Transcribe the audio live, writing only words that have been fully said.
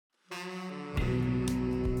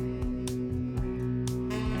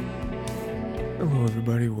Hello,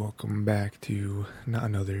 everybody. Welcome back to not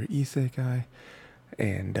another Isekai.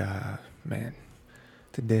 And, man,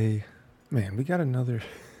 today, man, we got another.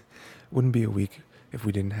 Wouldn't be a week if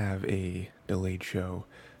we didn't have a delayed show.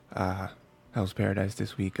 Uh, Hell's Paradise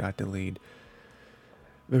this week got delayed.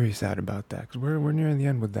 Very sad about that because we're nearing the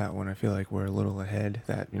end with that one. I feel like we're a little ahead.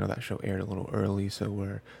 That show aired a little early, so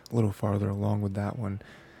we're a little farther along with that one.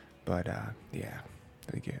 But, yeah,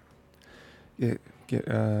 I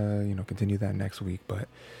continue that next week. But,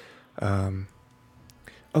 um,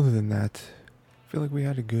 other than that, I feel like we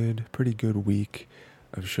had pretty good week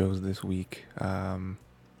of shows this week.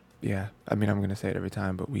 Yeah, I mean, I'm gonna say it every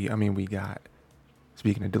time, but we got.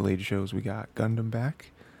 Speaking of delayed shows, we got Gundam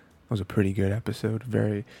back. It was a pretty good episode.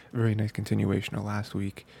 Very, very nice continuation of last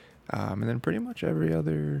week. And then pretty much every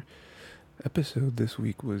other episode this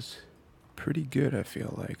week was pretty good. I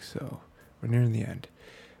feel like so. We're nearing the end.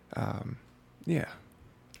 Um, yeah.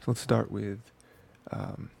 So let's start with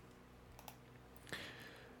um,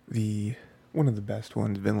 the one of the best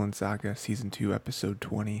ones, Vinland Saga Season 2, Episode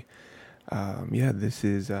 20. Yeah, this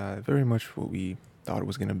is very much what we thought it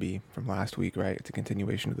was going to be from last week, right? It's a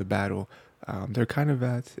continuation of the battle. They're kind of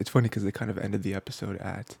it's funny because they kind of ended the episode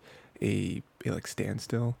at a like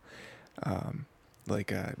standstill. Um,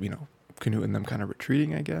 Canute and them kind of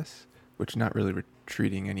retreating, I guess, which not really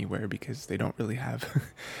retreating anywhere because they don't really have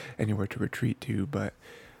anywhere to retreat to, but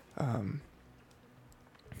um,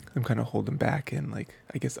 I'm kind of holding back and like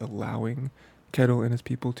I guess allowing Kettle and his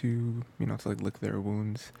people to like lick their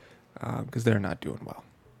wounds because they're not doing well,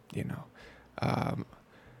 you know. Um,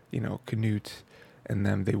 Canute and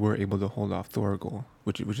them they were able to hold off Thorgal,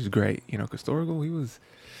 which is great, because Thorgal he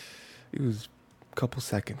was a couple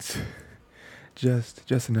seconds,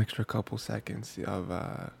 just an extra couple seconds of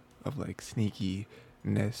like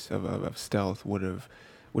sneakiness of stealth would have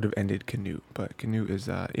ended Canute, but Canute is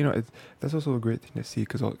that's also a great thing to see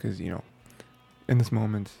because in this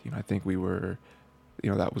moment I think we were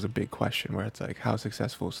that was a big question where it's like how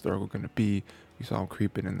successful is Thorgal going to be? We saw him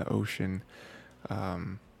creeping in the ocean.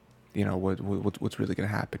 Um, what's really going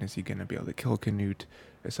to happen? Is he going to be able to kill Canute?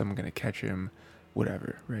 Is someone going to catch him?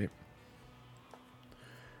 Whatever, right?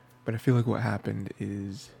 But I feel like what happened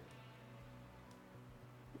was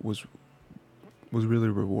was really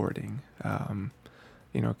rewarding.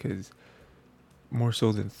 Because more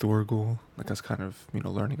so than Thorgal, like us kind of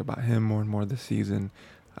learning about him more and more this season.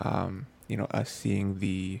 Us seeing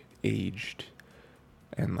the aged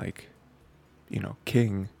and like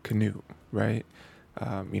King Canute, right?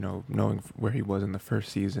 Knowing where he was in the first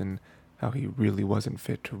season, how he really wasn't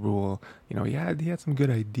fit to rule. He had some good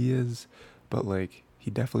ideas, but like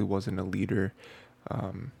he definitely wasn't a leader.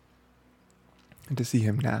 And to see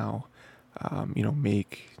him now,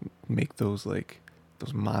 make those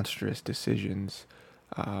monstrous decisions.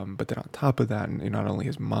 But then on top of that, and not only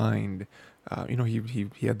his mind,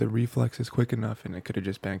 he had the reflexes quick enough, and it could have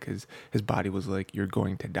just been because his body was like, "You're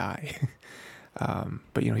going to die."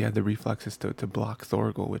 But he had the reflexes to block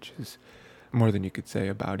Thorgal, which is more than you could say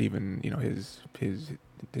about even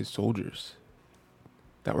his soldiers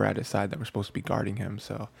that were at his side that were supposed to be guarding him.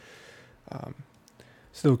 So um,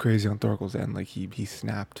 still crazy on Thorgal's end. Like he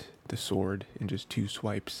snapped the sword in just two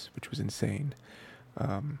swipes, which was insane.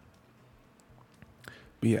 Um,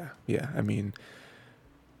 but yeah. I mean,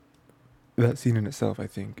 that scene in itself, I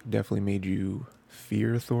think, definitely made you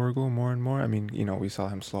fear Thorgal more and more. I mean, we saw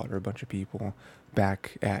him slaughter a bunch of people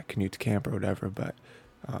back at Canute's camp or whatever, but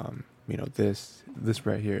this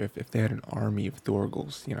right here, if they had an army of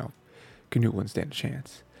Thorgals, Canute wouldn't stand a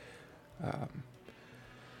chance. Um,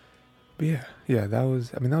 but yeah, that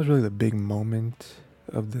was really the big moment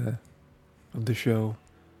of the show.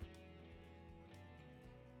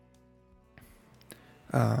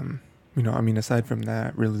 Aside from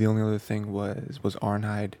that, really the only other thing was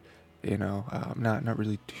Arnheid. Not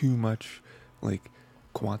really too much like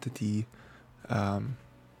quantity. Um,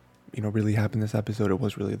 really happened this episode. It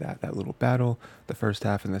was really that little battle. The first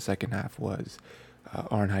half and the second half was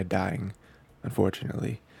Arnheid dying,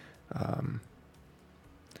 unfortunately, um,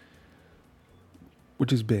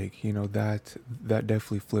 which is big. That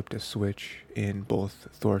definitely flipped a switch in both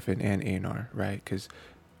Thorfinn and Einar, right? Because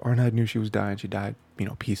Arnheid knew she was dying. She died,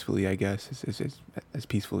 peacefully, I guess, as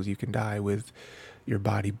peaceful as you can die with your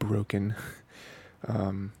body broken.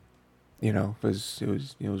 um, it was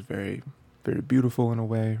very, very beautiful in a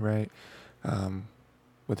way, right? Um,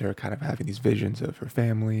 with her kind of having these visions of her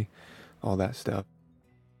family, all that stuff.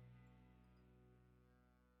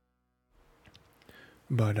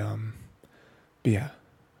 But but yeah,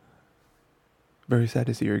 very sad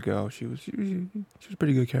to see her go. She was a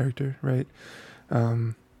pretty good character, right?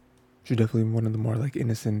 Um, she's definitely one of the more like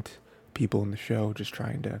innocent people in the show just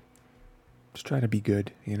trying to be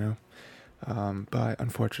good, But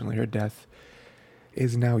unfortunately, her death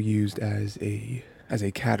is now used as a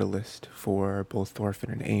catalyst for both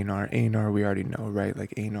Thorfinn and Einar. Einar, we already know, right?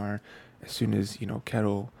 Like Einar, as soon as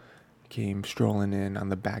Kettle came strolling in on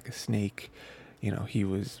the back of Snake, he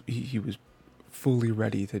was fully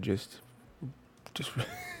ready to just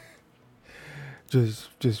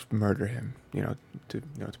just murder him. To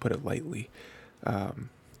put it lightly.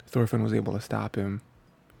 Thorfinn was able to stop him,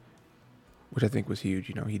 which I think was huge.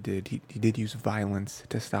 He did use violence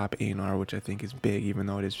to stop Einar, which I think is big, even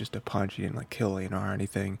though it is just a punch. He didn't kill Einar or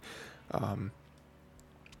anything.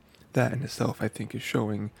 That in itself, I think, is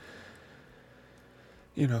showing.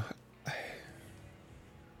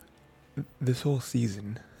 This whole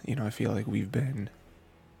season, I feel like we've been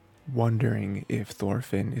wondering if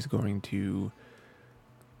Thorfinn is going to,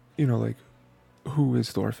 like, who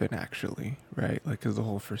is Thorfinn actually, right? Like, because the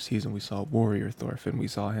whole first season we saw Warrior Thorfinn, we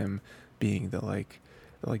saw him being the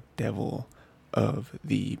devil of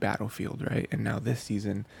the battlefield, right? And now this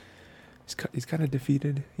season, he's kind of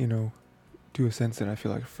defeated, to a sense that I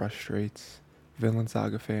feel like frustrates Vinland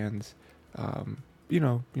Saga fans.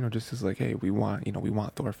 Just as like, hey, we want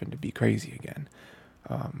Thorfinn to be crazy again.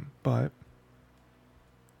 But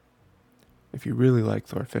if you really like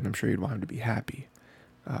Thorfinn, I'm sure you'd want him to be happy.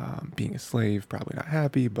 Being a slave, probably not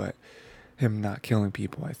happy, but him not killing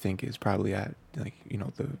people, I think, is probably at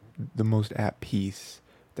the most at peace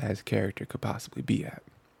that his character could possibly be at.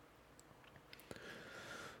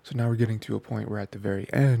 So now we're getting to a point where at the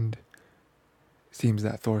very end, it seems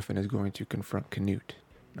that Thorfinn is going to confront Canute.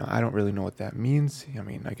 Now, I don't really know what that means. I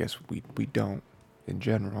mean, I guess we don't in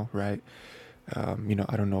general, right? I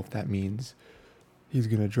don't know if that means he's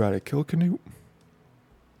going to try to kill Canute.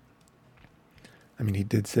 I mean, he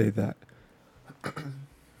did say that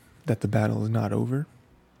that the battle is not over,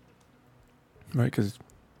 right? Because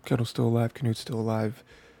Kettle's still alive, Canute's still alive.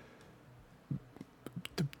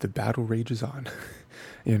 The battle rages on,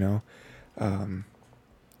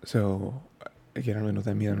 So, again, I don't really know what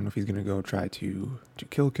that means. I don't know if he's going to go try to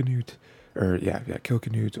kill Canute, or, kill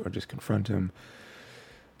Canute, or just confront him.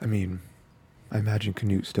 I mean, I imagine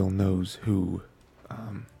Canute still knows who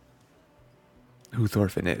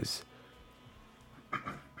Thorfinn is.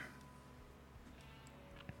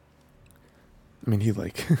 I mean,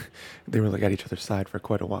 they were at each other's side for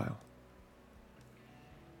quite a while.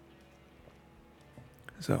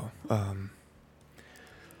 So, but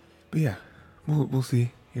yeah, we'll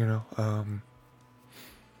see,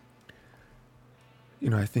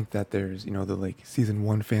 I think that there's, the season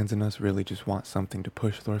 1 fans in us really just want something to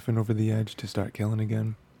push Thorfinn over the edge to start killing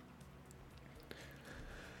again.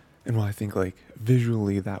 And while I think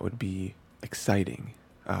visually that would be exciting,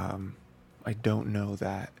 I don't know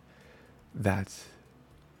that that's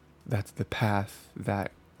the path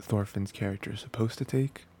that Thorfinn's character is supposed to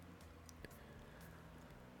take.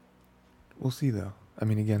 We'll see though. I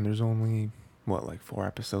mean, again, there's only 4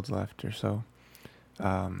 episodes left or so.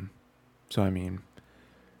 So I mean,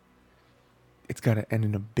 it's got to end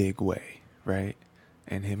in a big way, right?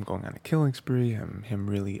 And him going on a killing spree, him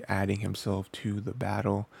really adding himself to the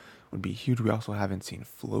battle would be huge. We also haven't seen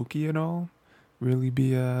Floki at all really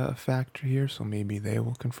be a factor here, so maybe they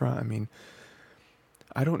will confront. I mean,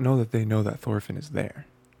 I don't know that they know that Thorfinn is there.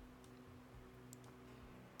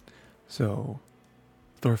 So,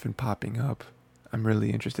 Thorfinn popping up, I'm really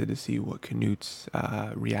interested to see what Canute's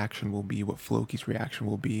reaction will be, what Floki's reaction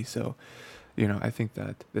will be. So, I think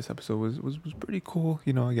that this episode was pretty cool.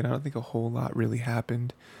 Again, I don't think a whole lot really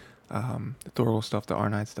happened. The Thorgal stuff, the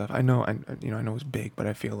R9 stuff, I know it's big, but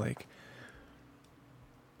I feel like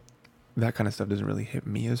that kind of stuff doesn't really hit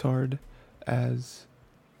me as hard as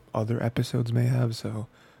other episodes may have. So,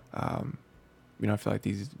 I feel like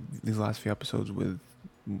these last few episodes with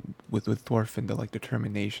Thorfinn, the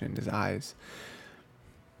determination in his eyes,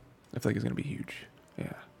 I feel like it's gonna be huge.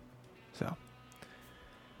 Yeah. So,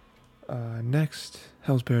 next,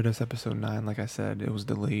 Hell's Paradise episode 9. Like I said, it was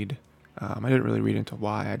delayed. I didn't really read into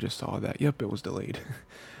why. I just saw that, yep, it was delayed.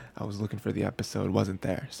 I was looking for the episode, wasn't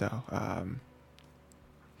there. So,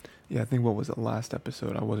 I think what was the last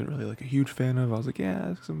episode I wasn't really a huge fan of. I was like,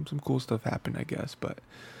 yeah, some cool stuff happened, I guess, but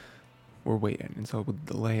we're waiting. And so with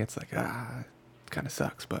the delay, it's it kind of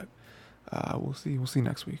sucks, but we'll see. We'll see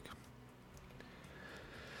next week.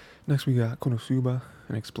 Next we got Konosuba,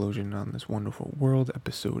 an explosion on this wonderful world,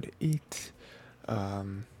 episode 8.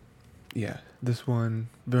 This one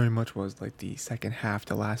very much was the second half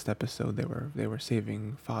to last episode. They were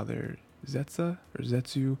saving Father Zetsu or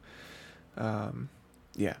Zetsu.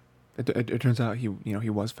 It turns out he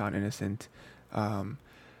was found innocent,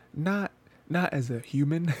 not as a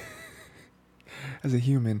human, as a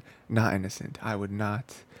human, not innocent. I would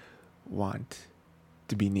not want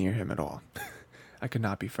to be near him at all. I could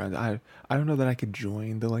not be friends. I don't know that I could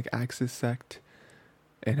join the like Axis sect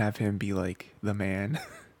and have him be like the man.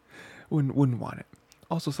 Wouldn't want it.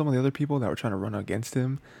 Also, some of the other people that were trying to run against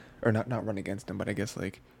him, or not run against him, but I guess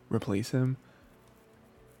like replace him.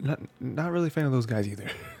 Not really a fan of those guys either.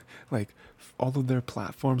 Like all of their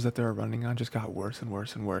platforms that they're running on just got worse and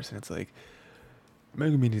worse and worse, and it's like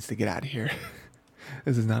Megumi needs to get out of here.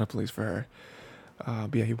 This is not a place for her.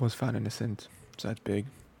 But yeah, he was found innocent, so that's big.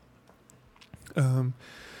 Um,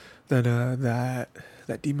 that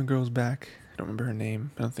demon girl's back. I don't remember her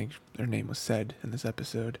name. I don't think her name was said in this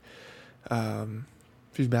episode.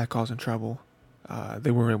 She's back causing trouble.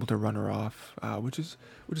 They were able to run her off, which is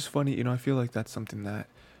funny. You know, I feel like that's something that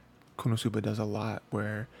Konosuba does a lot,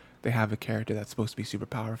 where they have a character that's supposed to be super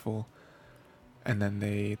powerful, and then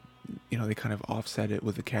they kind of offset it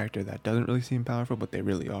with a character that doesn't really seem powerful, but they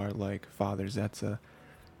really are, like Father Zetsu,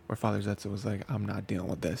 where Father Zetsu was like, I'm not dealing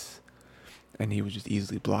with this, and he was just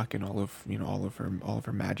easily blocking all of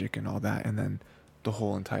her magic and all that, and then the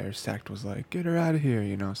whole entire sect was like, get her out of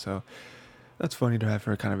here, so that's funny to have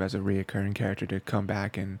her kind of as a reoccurring character to come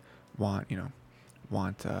back and want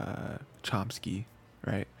Chomsky,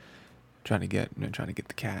 right? Trying to get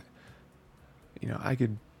the cat. I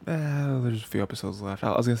could. There's a few episodes left.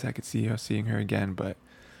 I was gonna say I could see her seeing her again, but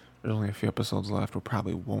there's only a few episodes left. We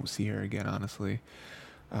probably won't see her again, honestly.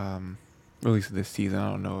 At least this season. I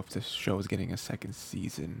don't know if this show is getting a second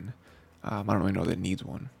season. I don't really know that it needs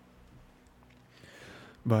one.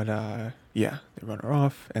 But yeah, they run her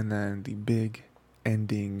off, and then the big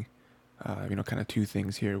ending. Kind of two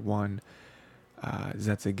things here. One,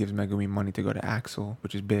 Zetsu gives Megumi money to go to Axel,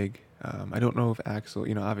 which is big. I don't know if Axel,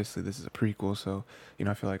 obviously this is a prequel, so,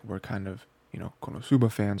 I feel like we're kind of,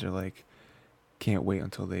 Konosuba fans are like, can't wait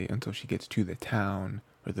until she gets to the town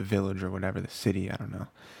or the village or whatever, the city, I don't know,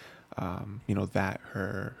 that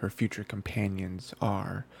her future companions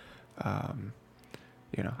are. I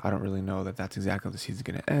don't really know that that's exactly how the season's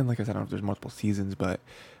going to end. Like I said, I don't know if there's multiple seasons, but,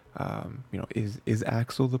 is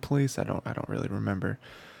Axel the place? I don't really remember.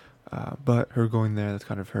 But her going there, that's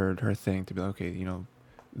kind of her thing to be like, okay,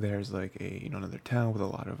 there's like a another town with a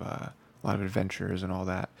lot of adventures and all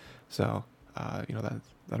that. So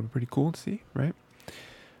that'll be pretty cool to see, right?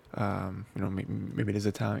 Maybe it is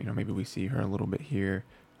a town. Maybe we see her a little bit here.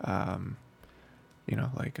 Trying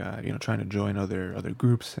to join other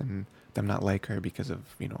groups and them not like her because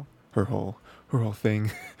of her whole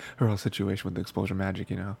thing, her whole situation with the explosion magic.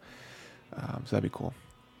 So that'd be cool.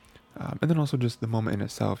 And then also just the moment in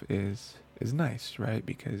itself is nice, right?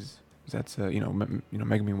 Because that's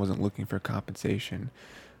Megumi wasn't looking for compensation,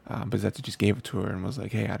 but Zetsu just gave it to her and was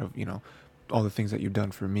like, hey, out of all the things that you've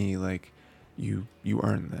done for me, like you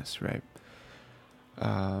earned this, right?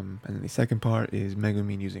 And then the second part is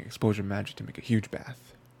Megumi using explosion magic to make a huge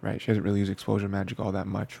bath, right? She hasn't really used explosion magic all that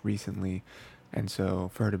much recently, and so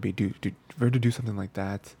for her to do something like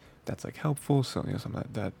that. That's like helpful. So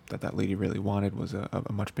something that lady really wanted was a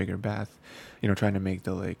much bigger bath. Trying to make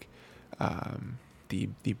the like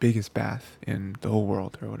the biggest bath in the whole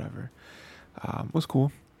world or whatever was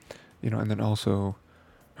cool. And then also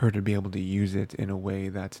her to be able to use it in a way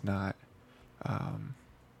that's not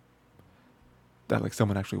that like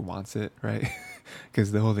someone actually wants it, right?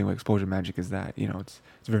 Because the whole thing with explosion magic is that it's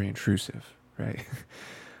very intrusive, right?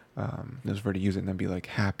 Just for her to use it and then be like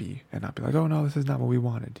happy and not be like, oh no, this is not what we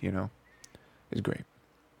wanted, is great.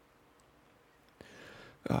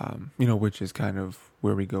 Which is kind of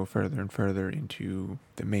where we go further and further into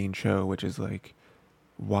the main show, which is like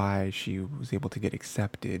why she was able to get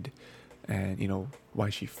accepted and, why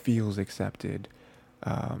she feels accepted.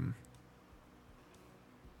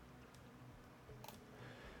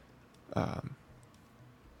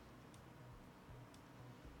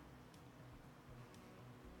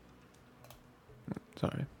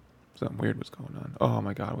 Sorry, something weird was going on. Oh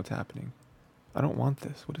my god, what's happening? I don't want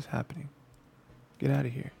this. What is happening? Get out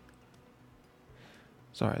of here.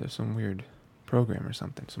 Sorry, there's some weird program or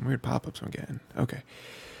something. Some weird pop-ups I'm getting. Okay.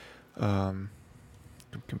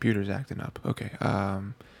 Computer's acting up. Okay.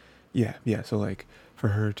 Yeah. So like for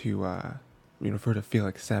her to, for her to feel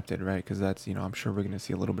accepted, right? Because that's, I'm sure we're gonna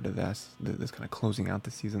see a little bit of this kind of closing out the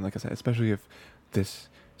season. Like I said, especially if this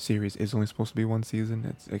series is only supposed to be one season.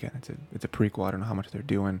 It's a prequel. I don't know how much they're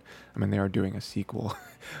doing. I mean, they are doing a sequel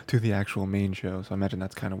to the actual main show, so I imagine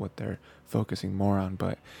that's kind of what they're focusing more on.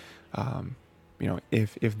 But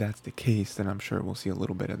if that's the case, then I'm sure we'll see a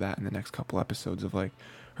little bit of that in the next couple episodes of like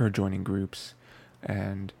her joining groups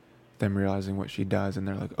and them realizing what she does, and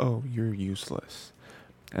they're like, oh, you're useless,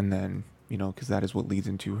 and then because that is what leads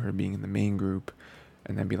into her being in the main group,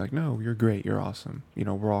 and then be like, no, you're great, you're awesome.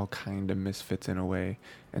 We're all kind of misfits in a way,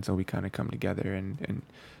 and so we kind of come together,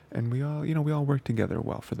 and we all, we all work together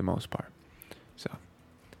well for the most part. So,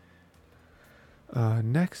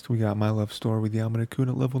 next we got My Love Story with Yamada-kun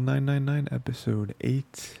at level 999, episode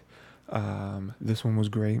 8. This one was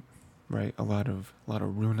great, right? A lot of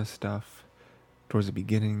Runa stuff towards the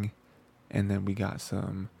beginning, and then we got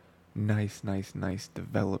some nice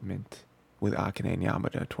development with Akane and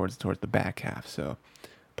Yamada towards the back half. So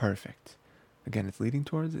perfect. Again, it's leading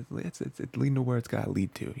towards it's leading to where it's got to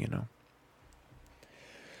lead to,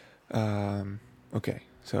 Okay,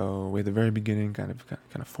 so at the very beginning, kind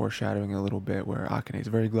of foreshadowing a little bit, where Akane is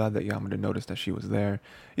very glad that Yamada noticed that she was there,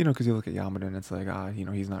 because you look at Yamada and it's like,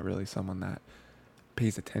 he's not really someone that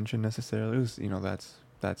pays attention necessarily. It was,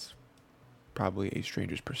 that's probably a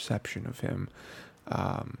stranger's perception of him,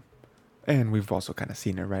 and we've also kind of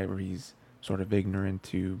seen it, right, where he's sort of ignorant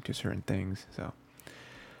to certain things. So,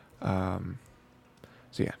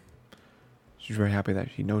 yeah, she's very happy that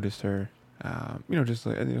he noticed her. Just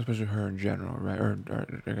like, especially her in general, right? Or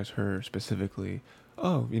I guess her specifically.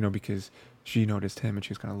 Oh, because she noticed him and she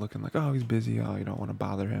was kind of looking like, oh, he's busy. Oh, you don't want to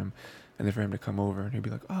bother him. And then for him to come over and he'd be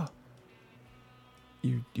like, oh,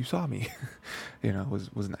 you saw me, was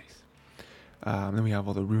nice. Then we have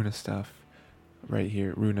all the Runa stuff right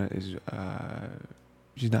here. Runa is,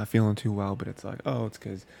 she's not feeling too well, but it's like, oh, it's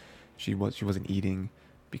because she wasn't eating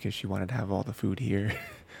because she wanted to have all the food here.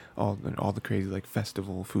 all the crazy like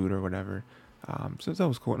festival food or whatever. So that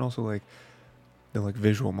was cool, and also like the like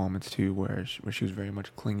visual moments too, where she was very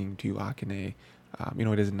much clinging to Akane.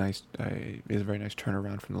 It is it is a very nice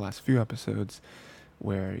turnaround from the last few episodes,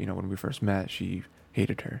 where when we first met, she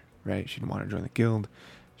hated her, right? She didn't want to join the guild.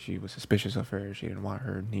 She was suspicious of her. She didn't want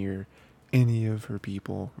her near any of her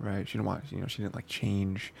people, right? She didn't want, she didn't like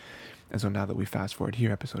change. And so now that we fast forward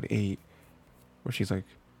here, episode 8, where she's like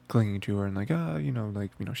clinging to her and like,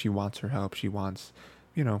 she wants her help. She wants,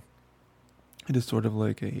 it is sort of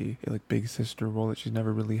like a like big sister role that she's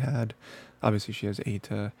never really had. Obviously she has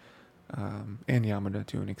Eita, and Yamada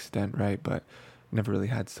to an extent, right? But never really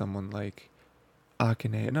had someone like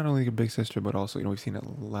Akane, not only a big sister, but also, we've seen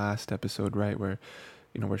it last episode, right? Where,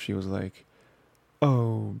 where she was like,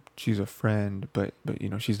 oh, she's a friend, but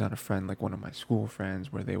she's not a friend like one of my school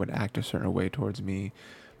friends, where they would act a certain way towards me.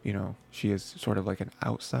 She is sort of like an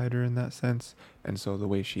outsider in that sense, and so the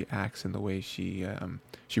way she acts and the way she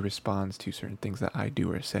responds to certain things that I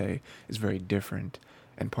do or say is very different,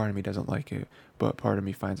 and part of me doesn't like it, but part of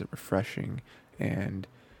me finds it refreshing and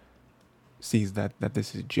sees that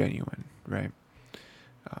this is genuine, right?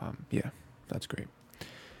 Yeah, that's great.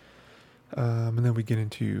 And then we get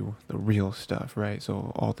into the real stuff, right?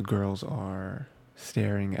 So all the girls are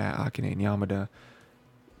staring at Akane and Yamada,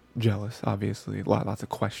 jealous, obviously, lots of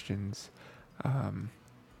questions. And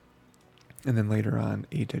then later on,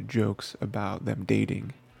 Eita jokes about them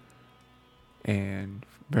dating and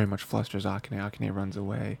very much flusters Akane. Akane runs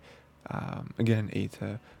away. Again,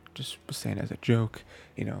 Eita just was saying it as a joke.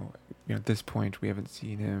 At this point, we haven't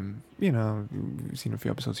seen him, we've seen a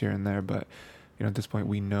few episodes here and there, but at this point,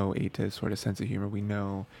 we know Eita's sort of sense of humor. We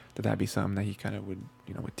know that that'd be something that he kind of would,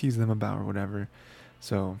 would tease them about or whatever.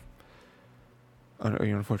 So,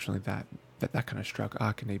 unfortunately, that kind of struck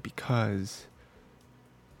Akane because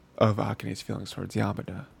of Akane's feelings towards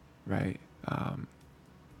Yamada, right? And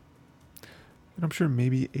I'm sure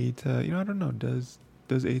maybe Eita, I don't know, does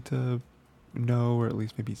Eita know, or at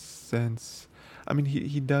least maybe sense? I mean,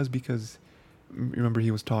 he does, because remember he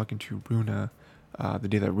was talking to Runa the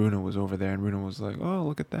day that Runa was over there, and Runa was like, oh,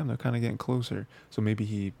 look at them, they're kind of getting closer. So maybe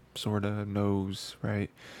he sort of knows,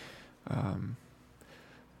 right? I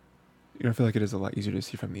feel like it is a lot easier to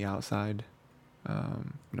see from the outside.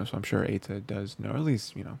 So I'm sure Eita does know, or at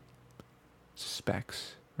least,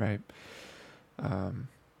 suspects, right?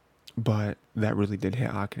 But that really did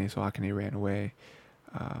hit Akane, so Akane ran away.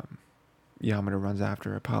 Yamada runs after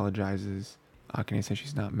her, apologizes. Akane says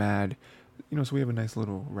she's not mad. So we have a nice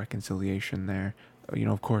little reconciliation there.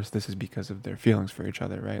 Of course, this is because of their feelings for each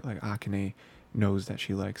other, right? Like, Akane knows that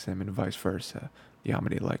she likes him, and vice versa.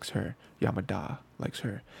 Yamada likes her. Yamada likes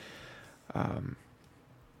her.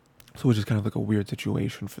 So it was just kind of like a weird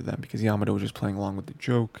situation for them, because Yamada was just playing along with the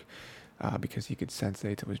joke, because he could sense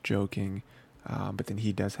that Eita was joking, but then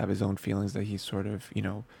he does have his own feelings that he's sort of,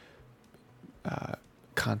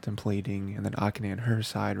 contemplating, and then Akane on her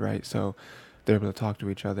side, right? So they're able to talk to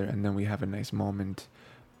each other, and then we have a nice moment,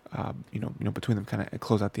 between them, kind of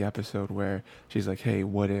close out the episode, where she's like, hey,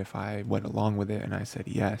 what if I went along with it and I said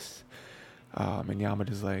yes? And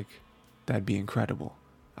Yamada's like, that'd be incredible.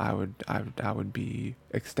 I would be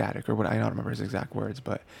ecstatic, or what, I don't remember his exact words,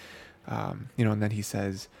 but and then he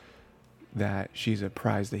says that she's a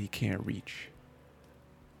prize that he can't reach,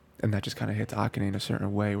 and that just kind of hits Akane in a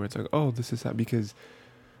certain way, where it's like, oh, this is how, because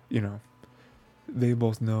you know they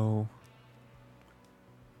both know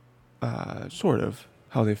sort of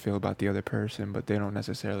how they feel about the other person, but they don't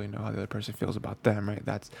necessarily know how the other person feels about them, right?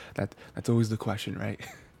 That's always the question, right?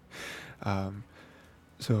 um,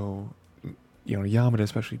 so Yamada,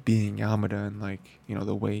 especially being Yamada, and like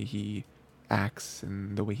the way he acts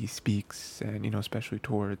and the way he speaks, and especially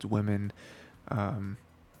towards women, um,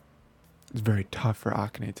 it's very tough for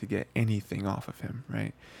Akane to get anything off of him,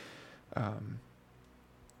 right? Um,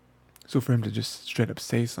 so for him to just straight up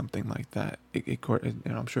say something like that,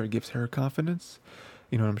 I'm sure it gives her confidence.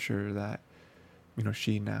 I'm sure that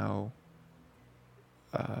she now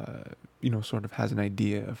sort of has an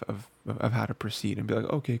idea of how to proceed and be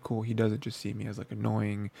like, okay, cool. He doesn't just see me as like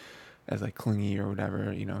annoying, as like clingy or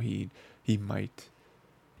whatever. He might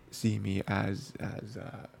see me as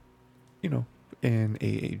in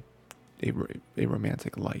a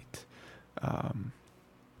romantic light,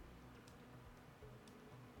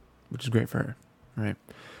 which is great for her, right?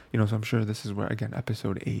 So I'm sure this is where, again,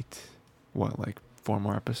 episode 8, like 4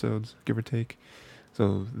 more episodes, give or take.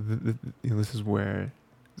 So this is where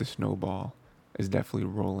the snowball is definitely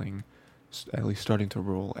rolling, at least starting to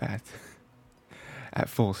roll at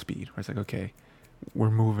full speed. Where it's like, okay,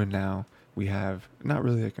 we're moving now. We have not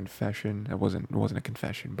really a confession. It wasn't a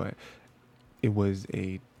confession, but it was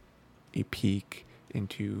a peek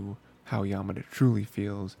into how Yamada truly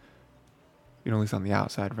feels. At least on the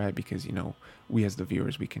outside, right? Because we as the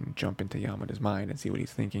viewers, we can jump into Yamada's mind and see what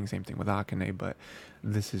he's thinking. Same thing with Akane, but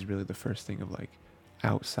this is really the first thing of like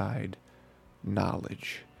outside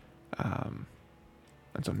knowledge, and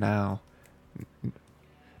so now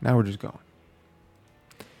we're just going.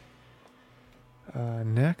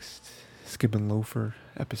 Next, Skip and Loafer,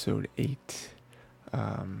 episode 8.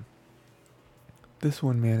 This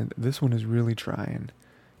one is really trying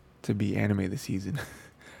to be anime this season.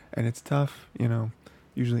 And it's tough,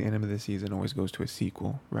 usually anime this season always goes to a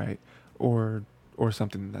sequel, right? Or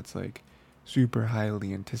something that's like super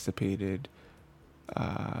highly anticipated,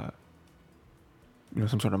 some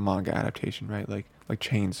sort of manga adaptation, right? Like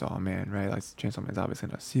Chainsaw Man, right? Like Chainsaw Man's obviously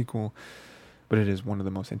not a sequel, but it is one of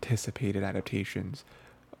the most anticipated adaptations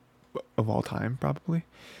of all time, probably.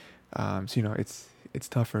 So it's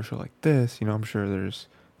tough for a show like this. I'm sure there's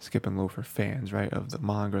Skip and Loafer fans, right, of the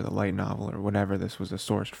manga or the light novel or whatever this was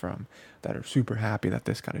sourced from, that are super happy that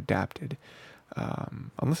this got adapted.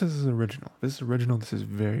 Unless this is original. This is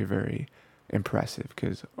very, very impressive,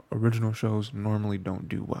 because original shows normally don't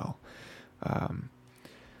do well.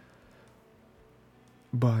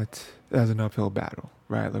 But as an uphill battle,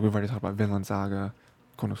 right? Like we've already talked about Vinland Saga,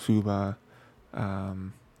 Konosuba,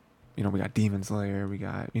 we got Demon Slayer, we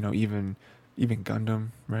got, even Gundam,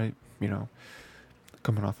 right?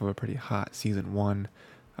 Coming off of a pretty hot season 1.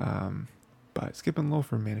 But Skip and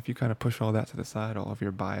Loafer, man, if you kind of push all that to the side, all of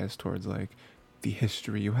your bias towards like the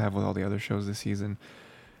history you have with all the other shows this season,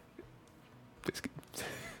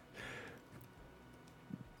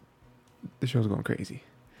 the show's going crazy.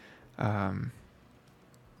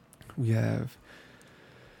 We have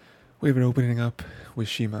an opening up with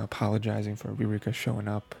Shima apologizing for Ririka showing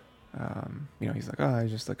up. He's like, oh, he's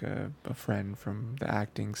just like a friend from the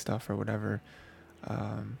acting stuff or whatever.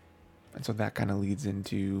 And so that kind of leads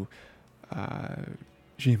into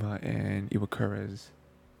Shima and Iwakura's,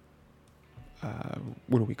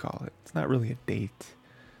 what do we call it? It's not really a date.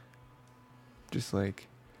 Just like,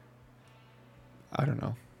 I don't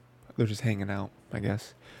know. They're just hanging out, I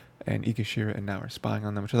guess. And Ikashira and now are spying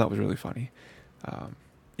on them, which I thought was really funny.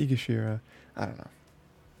 Ikashira, I don't know.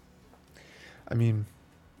 I mean,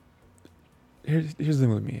 here's the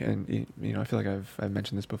thing with me, and I feel like I've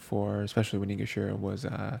mentioned this before, especially when Ikashira was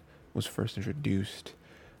first introduced.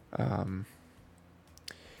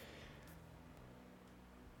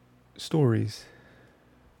 Stories,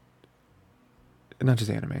 not just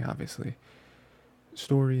anime, obviously.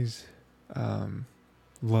 Stories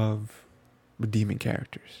love redeeming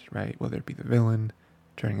characters, right? Whether it be the villain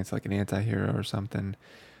turning into like an anti-hero or something,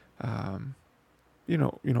 or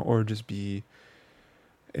just be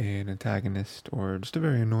an antagonist or just a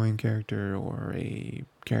very annoying character, or a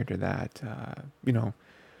character that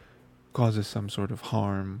causes some sort of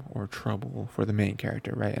harm or trouble for the main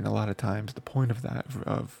character, right? And a lot of times the point of that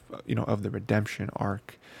of the redemption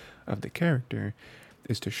arc of the character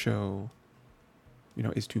is to show,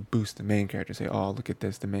 is to boost the main character. Say, oh, look at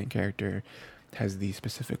this, the main character has these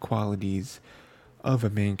specific qualities of a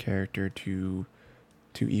main character to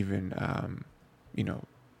even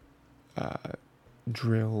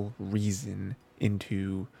drill reason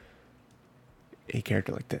into a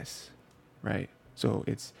character like this, right? So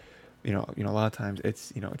it's, a lot of times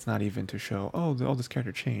it's, it's not even to show, oh, this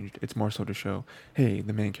character changed. It's more so to show, hey,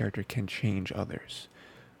 the main character can change others,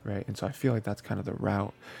 right? And so I feel like that's kind of the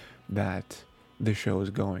route that the show is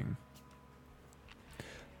going,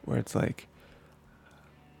 where it's like,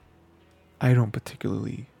 I don't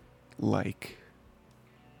particularly like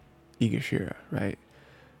Igashira, right?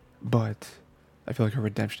 But I feel like her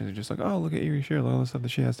redemption is just like, oh, look at Igashira, all the stuff that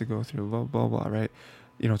she has to go through, blah, blah, blah, right?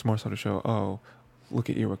 It's more so to show, oh, look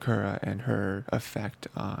at Iwakura and her effect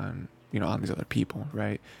on, on these other people,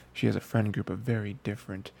 right? She has a friend group of very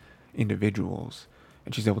different individuals,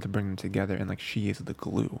 and she's able to bring them together, and like she is the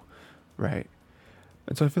glue, right?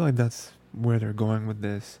 And so I feel like that's where they're going with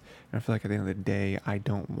this. And I feel like at the end of the day, I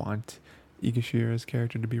don't want Igashira's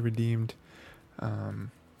character to be redeemed.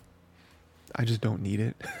 I just don't need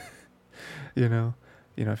it. you know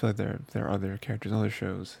I feel like there are other characters in other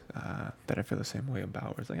shows that I feel the same way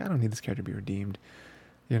about, where it's like, I don't need this character to be redeemed.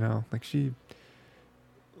 Like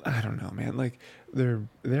I don't know, man. Like they're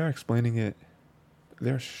explaining it.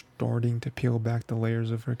 They're starting to peel back the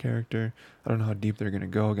layers of her character. I don't know how deep they're gonna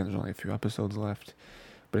go. Again, there's only a few episodes left,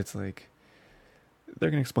 but it's like they're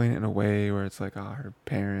gonna explain it in a way where it's like, her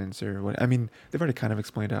parents or what. I mean, they've already kind of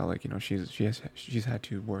explained out, like, she's had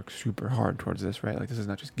to work super hard towards this, right? Like, this is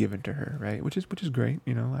not just given to her, right? Which is great.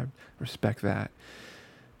 I respect that.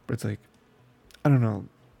 But it's like, I don't know,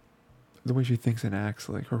 the way she thinks and acts,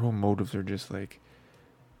 like her whole motives are just like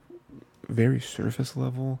very surface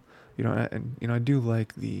level. And I do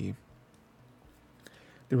like the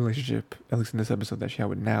relationship, at least in this episode, that she had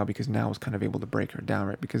with Now, because Now was kind of able to break her down,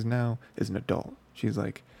 right? Because Now is an adult. She's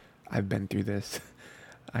like, I've been through this.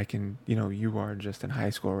 I can, you are just in high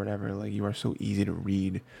school or whatever. Like, you are so easy to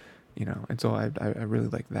read, And so I really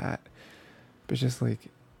like that. But it's just like,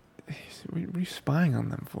 what are you spying on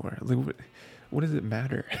them for? Like, what does it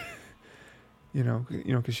matter?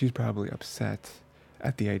 Because she's probably upset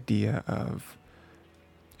at the idea of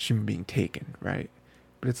Shima being taken, right?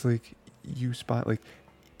 But it's like, you spot, like,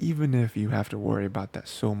 even if you have to worry about that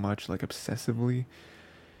so much, like obsessively,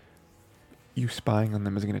 you spying on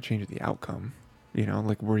them isn't going to change the outcome.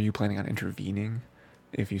 Like, were you planning on intervening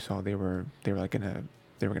if you saw they were like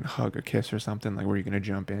they were gonna hug or kiss or something? Like, were you gonna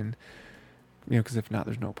jump in? Because if not,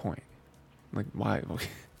 there's no point. Like, why? It's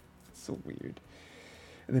so weird.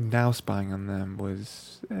 And then Now spying on them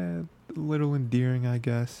was a little endearing, I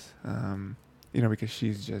guess. Because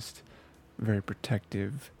she's just very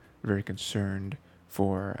protective, very concerned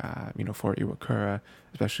for for Iwakura,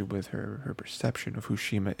 especially with her perception of who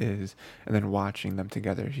Shima is, and then watching them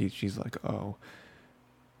together, she's like, oh,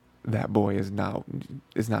 that boy is not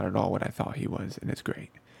at all what I thought he was, and it's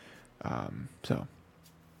great. So,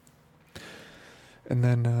 and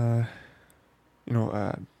then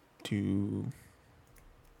to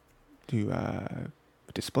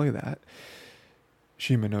display that,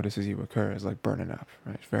 Shima notices Iwakura is like burning up,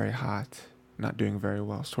 right? It's very hot, not doing very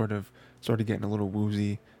well, sort of getting a little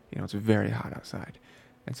woozy. It's very hot outside.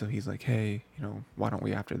 And so he's like, hey, why don't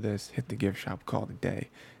we, after this, hit the gift shop, call it a day?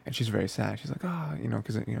 And she's very sad. She's like,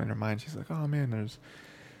 because, in her mind, she's like, oh man, there's,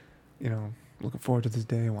 looking forward to this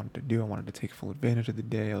day. I wanted to take full advantage of the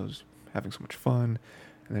day. I was having so much fun.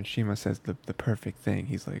 And then Shima says the perfect thing.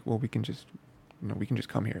 He's like, well, we can just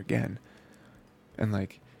come here again. And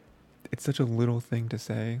like, it's such a little thing to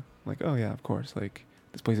say. Like, oh yeah, of course, like,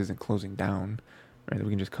 this place isn't closing down, right? We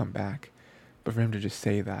can just come back. But for him to just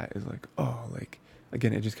say that is like, oh, like,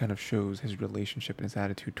 again, it just kind of shows his relationship and his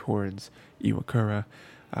attitude towards Iwakura.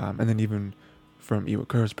 And then even from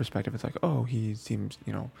Iwakura's perspective, it's like, oh, he seems,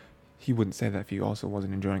 he wouldn't say that if he also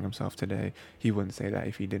wasn't enjoying himself today. He wouldn't say that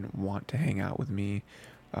if he didn't want to hang out with me.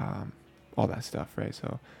 All that stuff, right?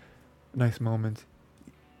 So, nice moment,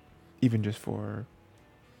 even just for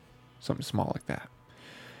something small like that.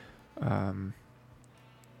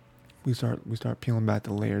 We start peeling back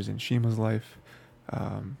the layers in Shima's life.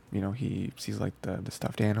 He sees like the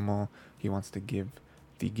stuffed animal. He wants to give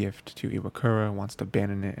the gift to Iwakura, wants to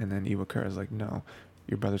abandon it, and then Iwakura is like, no,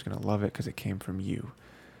 your brother's gonna love it because it came from you.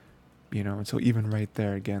 And so even right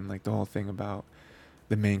there, again, like the whole thing about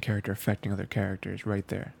the main character affecting other characters, right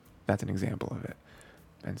there, that's an example of it.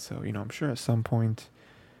 And so, I'm sure at some point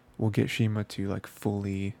we'll get Shima to like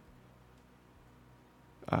fully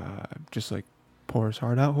just like pour his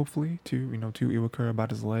heart out, hopefully, to Iwakura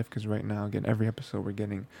about his life, because right now, again, every episode we're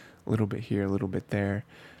getting a little bit here, a little bit there.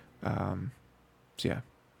 So yeah,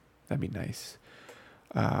 that'd be nice.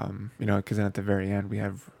 Because then at the very end we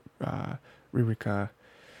have Ririka.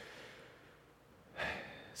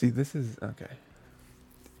 See, this is okay.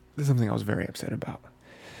 this is something I was very upset about.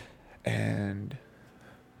 And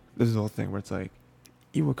this is the whole thing where it's like,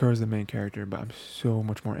 Iwakura is the main character, but I'm so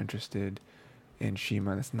much more interested in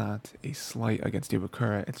Shima. It's not a slight against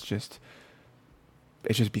Iwakura. It's just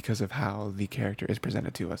because of how the character is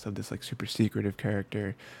presented to us, of this like super secretive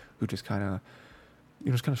character who just kind of,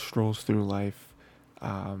 just kind of strolls through life.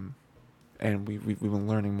 And we've been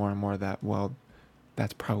learning more and more that, well,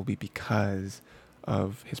 that's probably because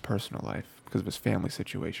of his personal life, because of his family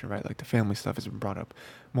situation, right? Like the family stuff has been brought up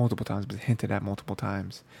multiple times, been hinted at multiple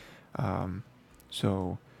times.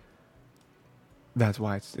 So that's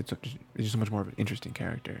why it's just so much more of an interesting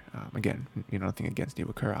character. Again, nothing against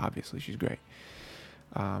Iwakura, obviously she's great.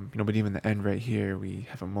 But even the end right here, we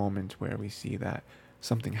have a moment where we see that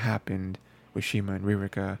something happened with Shima and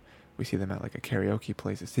Ririka. We see them at like a karaoke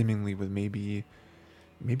place, seemingly with maybe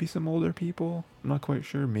some older people. I'm not quite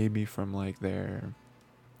sure. Maybe from like their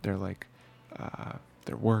like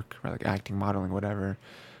their work, right? Like acting, modeling, whatever.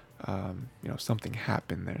 Something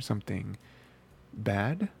happened there, something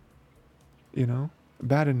bad.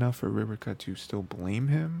 Bad enough for Ririka to still blame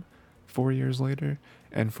him 4 years later,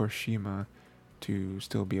 and for Shima to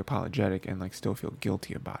still be apologetic and like still feel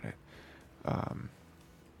guilty about it.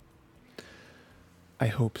 I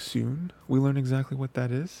hope soon we learn exactly what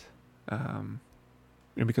that is.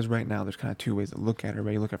 Because right now there's kind of two ways to look at it,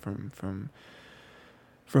 right? You look at it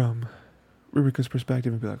from Ririka's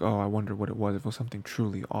perspective and be like, oh, I wonder what it was. If it was something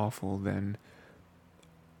truly awful, then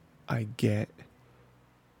I get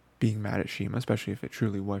being mad at Shima, especially if it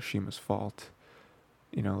truly was Shima's fault.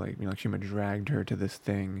 Like Shima dragged her to this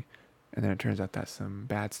thing, and then it turns out that some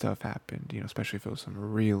bad stuff happened, especially if it was some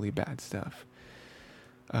really bad stuff.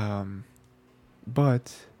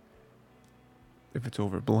 But if it's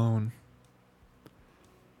overblown,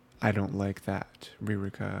 I don't like that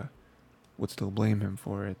Ririka would still blame him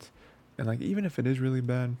for it. And like, even if it is really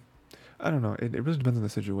bad, I don't know. It really depends on the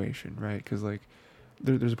situation, right? Because like,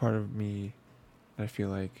 there's a part of me that I feel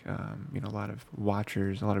like, a lot of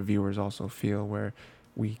watchers, a lot of viewers also feel, where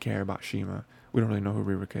we care about Shima. We don't really know who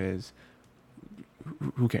Ririka is.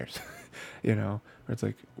 Who cares? Where it's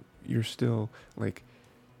like, you're still like,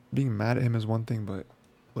 being mad at him is one thing, but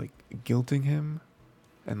like guilting him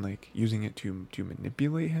and like using it to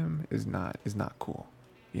manipulate him is not cool.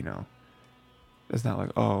 It's not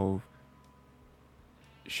like, oh,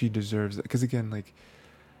 she deserves it. Because again, like,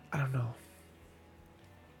 I don't know.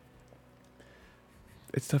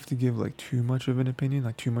 It's tough to give like too much of an opinion,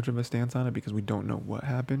 like too much of a stance on it, because we don't know what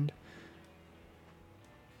happened.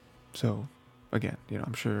 So again,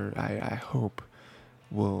 I'm sure, I hope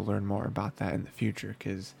we'll learn more about that in the future,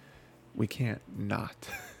 because we can't not.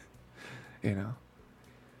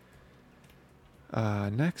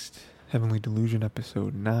 Next, Heavenly Delusion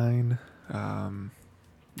episode 9.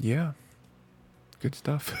 Yeah, good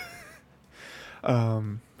stuff.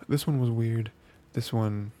 This one was weird. This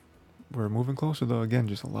one, we're moving closer though. Again,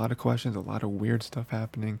 just a lot of questions, a lot of weird stuff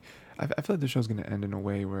happening. I feel like the show's gonna end in a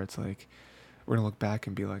way where it's like, we're gonna look back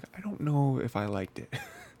and be like, I don't know if I liked it.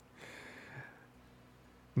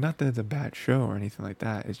 Not that it's a bad show or anything like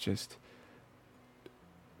that. It's just,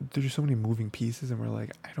 there's just so many moving pieces, and we're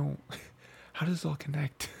like, how does this all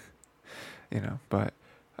connect? But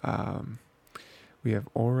we have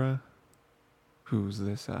Aura, who's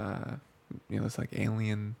this this like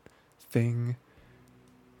alien thing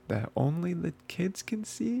that only the kids can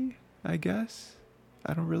see, I guess.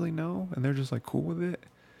 I don't really know, and they're just like cool with it.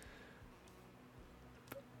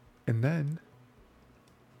 And then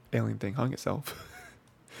alien thing hung itself.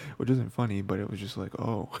 Which isn't funny, but it was just like,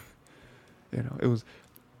 oh.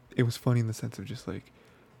 It was funny in the sense of just like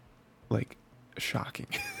shocking.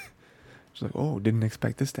 Just like, oh, didn't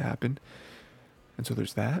expect this to happen. And so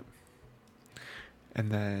there's that.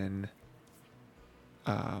 And then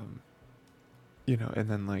and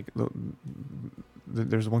then like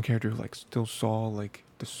there's one character who like still saw like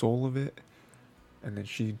the soul of it, and then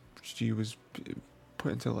she was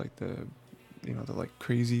put into like the the like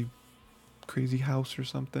crazy house or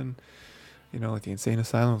something, like the insane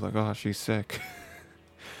asylum. I was like, oh, she's sick.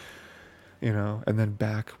 And then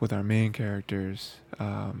back with our main characters,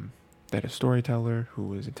 that a storyteller who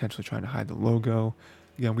was intentionally trying to hide the logo.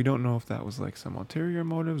 Again, we don't know if that was like some ulterior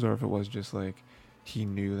motives, or if it was just like he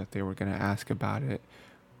knew that they were going to ask about it,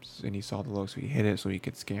 and he saw the logo, so he hid it so he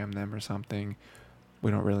could scam them or something.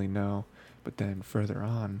 We don't really know. But then further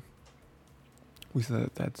on, we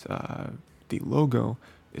said that the logo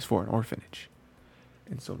is for an orphanage.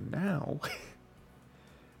 And so now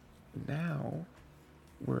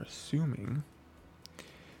we're assuming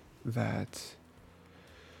that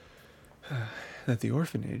that the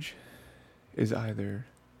orphanage is either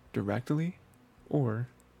directly or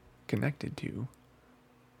connected to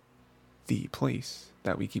the place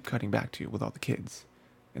that we keep cutting back to with all the kids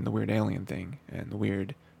and the weird alien thing and the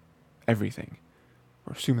weird everything.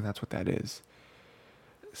 We're assuming that's what that is.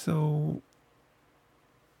 So,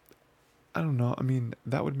 I don't know. I mean,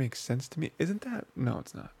 that would make sense to me. Isn't that? No,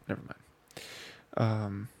 it's not. Never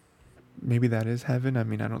mind. Maybe that is heaven. I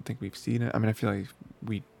mean, I don't think we've seen it. I mean, I feel like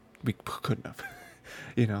we couldn't have.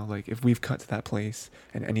 Like if we've cut to that place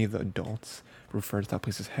and any of the adults refer to that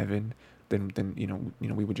place as heaven, then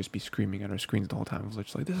we would just be screaming at our screens the whole time. It was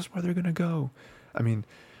just like, this is where they're gonna go. I mean,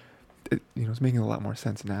 it's making a lot more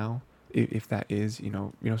sense now if that is,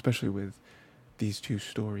 especially with these two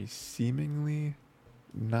stories seemingly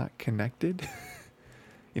not connected.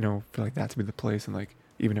 For like that to be the place, and like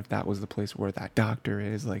even if that was the place where that doctor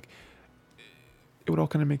is, like it would all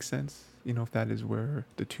kind of make sense. If that is where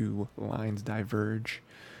the two lines diverge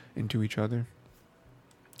into each other,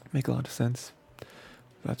 make a lot of sense.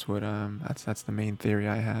 That's what that's the main theory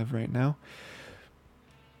I have right now.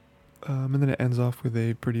 And then it ends off with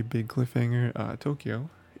a pretty big cliffhanger.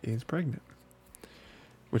 Tokyo is pregnant,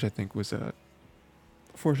 which I think was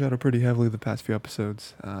foreshadowed pretty heavily the past few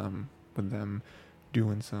episodes, with them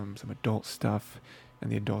doing some adult stuff,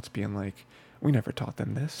 and the adults being like, "We never taught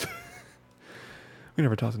them this. We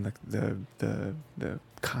never taught them the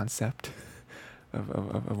concept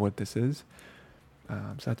of what this is."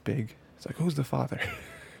 So that's big. It's like, who's the father?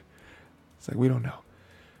 It's like, we don't know.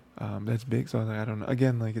 That's big. So I was like, I don't know.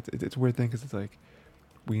 Again, like it's a weird thing because it's like,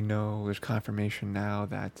 we know there's confirmation now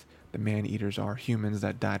that the man-eaters are humans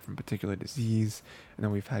that died from a particular disease, and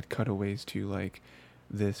then we've had cutaways to like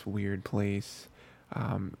this weird place,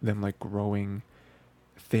 them like growing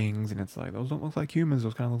things, and it's like, those don't look like humans,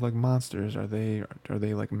 those kind of look like monsters. Are they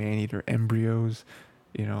like man-eater embryos?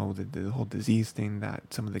 The whole disease thing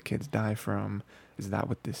that some of the kids die from, is that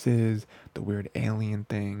what this is? The weird alien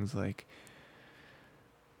things, like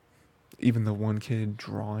even the one kid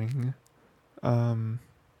drawing, he's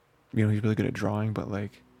really good at drawing, but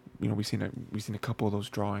like, we've seen a couple of those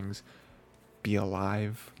drawings be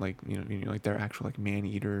alive, like like they're actual like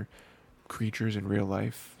man-eater creatures in real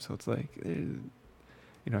life. So it's like,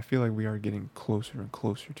 I feel like we are getting closer and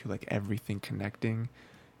closer to like everything connecting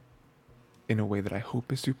in a way that I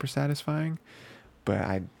hope is super satisfying, but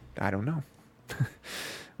I don't know.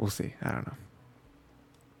 We'll see. I don't know.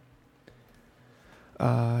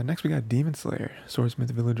 Next we got Demon Slayer,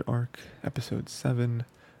 Swordsmith Village Arc, episode 7.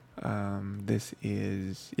 This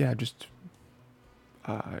is just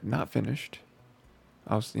not finished.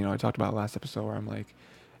 I talked about last episode where I'm like,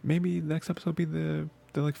 maybe the next episode will be the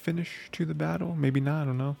like finish to the battle. Maybe not. I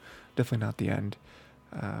don't know. Definitely not the end.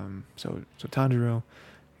 So Tanjiro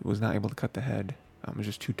was not able to cut the head. It was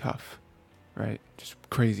just too tough, right? Just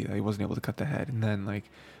crazy that he wasn't able to cut the head. And then like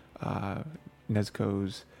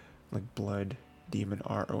Nezuko's like blood demon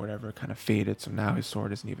art or whatever kind of faded, so now his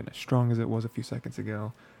sword isn't even as strong as it was a few seconds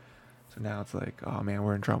ago. So now it's like, oh man,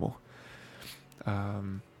 we're in trouble.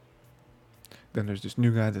 Then there's this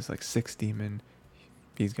new guy, this like 6th demon.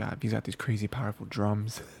 He's got these crazy powerful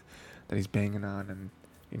drums that he's banging on, and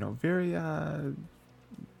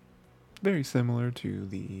very similar to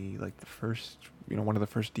the first, one of the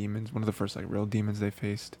first demons, one of the first like real demons they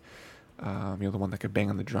faced. The one that could bang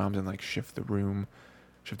on the drums and like shift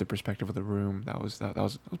the perspective of the room. That was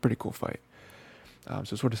a pretty cool fight.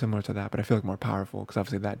 So sort of similar to that, but I feel like more powerful, because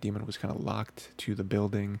obviously that demon was kind of locked to the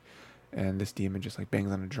building, and this demon just like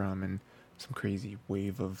bangs on a drum and some crazy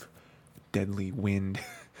wave of deadly wind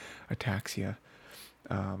attacks you.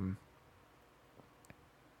 Yeah,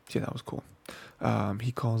 that was cool.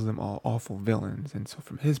 He calls them all awful villains, and so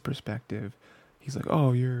from his perspective, he's like,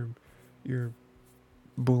 "Oh, you're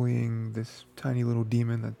bullying this tiny little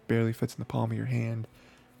demon that barely fits in the palm of your hand.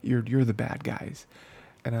 You're the bad guys."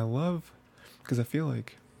 And I love, because I feel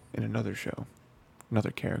like in another show,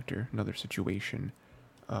 another character, another situation,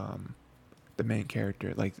 the main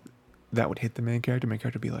character, like, that would hit the main character. Main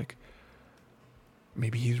character would be like,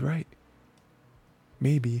 maybe he's right.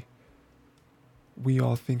 Maybe we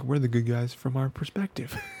all think we're the good guys from our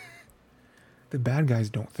perspective. The bad guys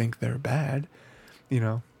don't think they're bad. I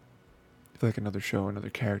feel like another show, another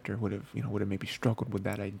character would have maybe struggled with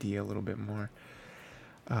that idea a little bit more.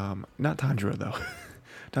 Not Tanjiro though.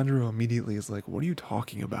 Tanjiro immediately is like, "What are you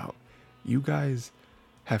talking about? You guys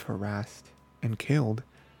have harassed and killed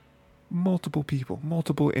multiple people,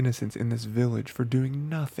 multiple innocents in this village for doing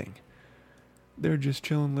nothing. They're just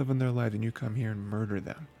chilling, living their lives, and you come here and murder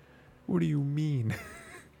them. What do you mean?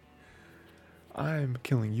 I'm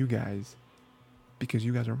killing you guys because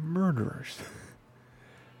you guys are murderers.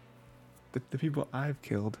 The people I've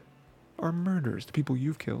killed are murderers. The people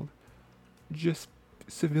you've killed, just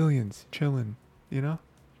civilians chilling, you know?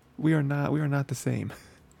 We are not the same.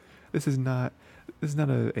 This is not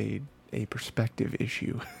a perspective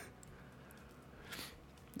issue.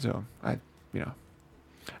 So you know,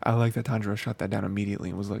 I like that Tanjiro shut that down immediately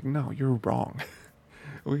and was like, "No, you're wrong.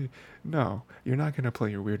 No, you're not gonna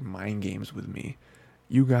play your weird mind games with me.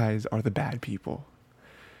 You guys are the bad people."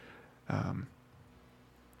 Um,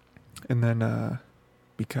 and then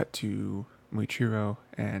we cut to Muichiro,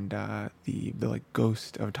 and the like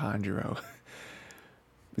ghost of Tanjiro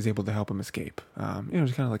is able to help him escape.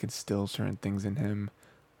 Just kind of like instill certain things in him.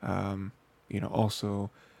 Also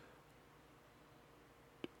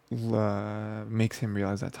makes him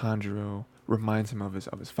realize that Tanjiro reminds him of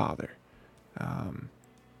his father.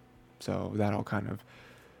 So that all kind of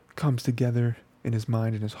comes together in his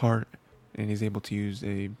mind and his heart, and he's able to use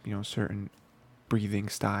a certain breathing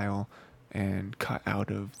style and cut out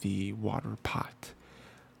of the water pot.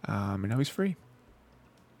 And now he's free.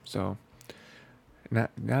 So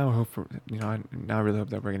now I hope I really hope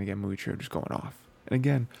that we're gonna get Muichiro just going off. And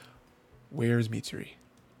again, where's Mitsuri?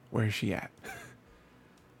 Where is she at?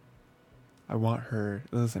 I want her.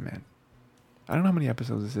 Listen, man. I don't know how many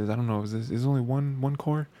episodes this is. I don't know. Is only one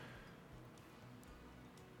core?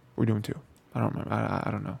 We're doing 2. I don't remember.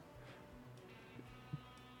 I don't know.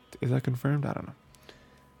 Is that confirmed? I don't know.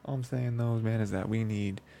 All I'm saying though, man, is that we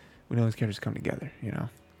know these characters come together.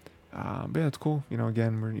 But yeah, it's cool.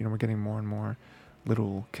 Again, we're getting more and more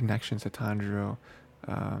little connections to Tanjiro.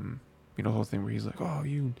 The whole thing where he's like, "Oh,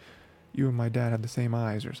 you and my dad have the same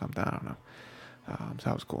eyes" or something. I don't know. So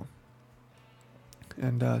that was cool.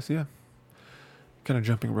 And so yeah, kind of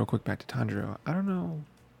jumping real quick back to Tanjiro. I don't know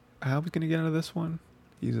how he's gonna get out of this one.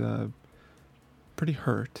 He's pretty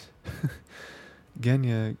hurt.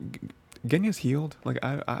 Genya's healed. Like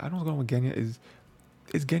I don't know what's going on with Genya. Is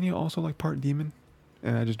Genya also like part demon?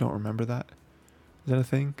 And I just don't remember that. Is that a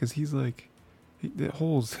thing? Because he's like, the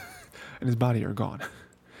holes in his body are gone,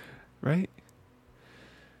 right?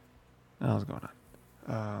 I don't know what's going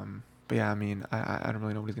on. But yeah, I mean, I don't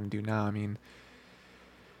really know what he's gonna do now. I mean,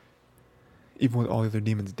 even with all the other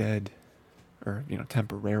demons dead, or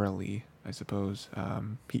temporarily, I suppose,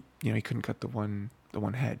 he couldn't cut the one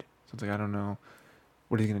head. So it's like I don't know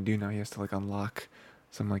what he's gonna do now. He has to like unlock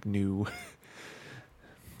some like new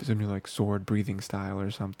like sword breathing style or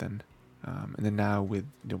something. And then now with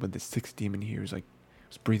the 6th demon here is like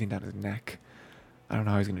it's breathing down his neck. I don't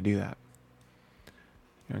know how he's gonna do that.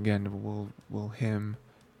 Again, will him,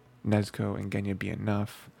 Nezuko, and Genya be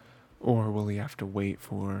enough, or will he have to wait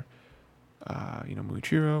for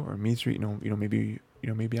Muichiro or Mitsuri?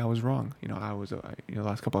 Maybe I was wrong. I was the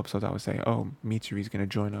last couple episodes I was saying, oh, Mitsuri's gonna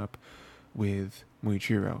join up with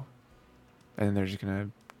Muichiro, and then they're just gonna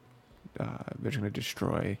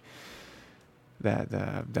destroy that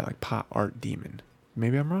like pot art demon.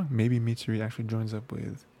 Maybe I'm wrong. Maybe Mitsuri actually joins up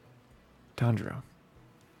with Tanjiro.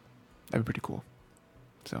 That'd be pretty cool.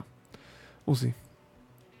 So we'll see.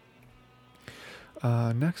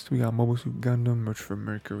 Next we got Mobile Suit Gundam Merch for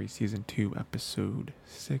Mercury Season 2 Episode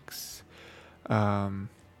 6.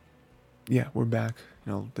 Yeah, we're back.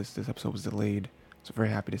 This episode was delayed, so very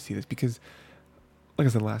happy to see this because, like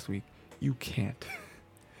I said last week, you can't.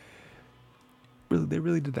 They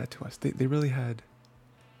really did that to us. They really had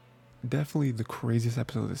definitely the craziest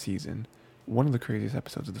episode of the season, one of the craziest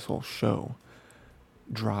episodes of this whole show,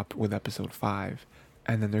 drop with episode 5,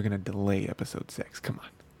 and then they're gonna delay episode 6. Come on,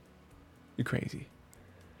 you're crazy.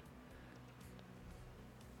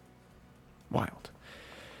 Wild.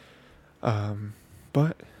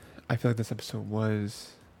 But I feel like this episode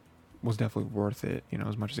was definitely worth it.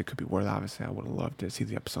 As much as it could be worth. Obviously, I would have loved to see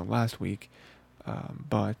the episode last week,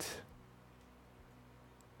 but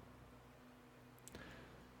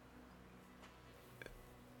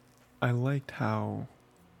I liked how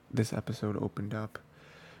this episode opened up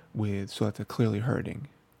with Suletta clearly hurting,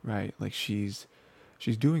 right? Like she's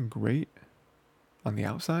doing great on the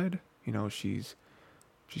outside. She's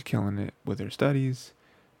killing it with her studies.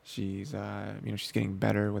 She's she's getting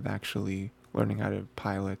better with actually learning how to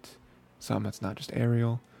pilot something that's not just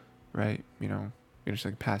aerial, right? Just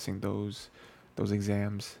like passing those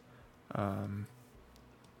exams.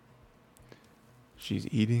 She's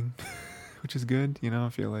eating, which is good. I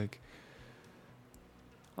feel like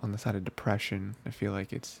on the side of depression, I feel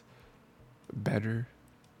like it's better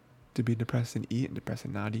to be depressed and eat and depressed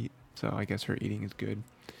and not eat. So I guess her eating is good.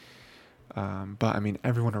 But I mean,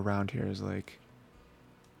 everyone around here is like,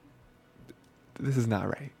 this is not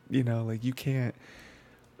right. Like you can't,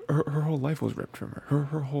 her whole life was ripped from her.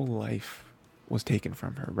 Her whole life was taken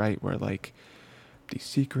from her, right? Where like these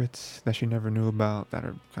secrets that she never knew about that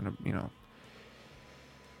are kind of,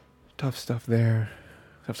 tough stuff there.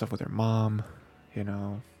 stuff with her mom, you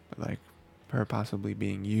know, like her possibly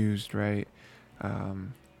being used, right?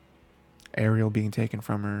 Um, Ariel being taken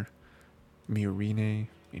from her, Miorine,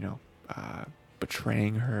 uh,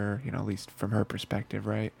 betraying her, at least from her perspective,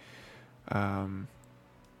 right? Um,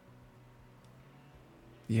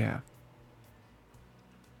 yeah,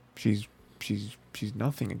 she's she's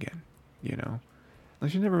nothing again, you know.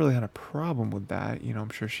 Like she never really had a problem with that, I'm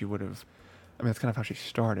sure she would have. I mean, that's kind of how she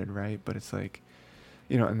started, right? But it's like,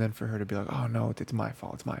 and then for her to be like, oh no, it's my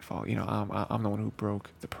fault, it's my fault, I'm the one who broke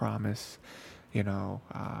the promise,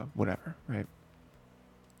 whatever, right?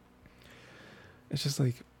 It's just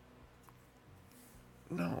like,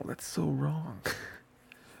 no, that's so wrong.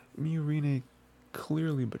 Miorine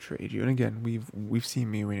clearly betrayed you, and again, we've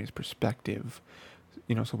seen Miorine's perspective,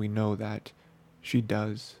 so we know that she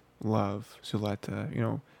does love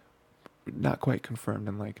Suletta, not quite confirmed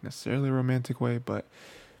in like necessarily a romantic way, but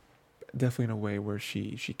definitely in a way where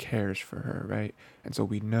she cares for her, right? And so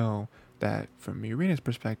we know that from Miorina's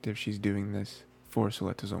perspective, she's doing this for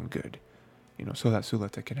Suletta's own good, so that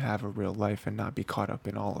Suletta can have a real life and not be caught up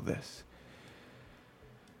in all of this.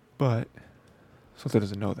 But Suletta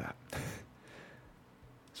doesn't know that.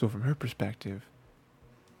 So from her perspective,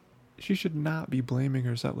 she should not be blaming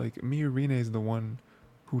herself. Like, Miorine is the one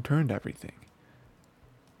who turned everything.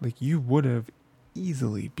 Like, you would have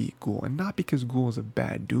easily beat Ghoul, and not because Ghoul is a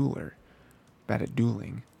bad dueler, bad at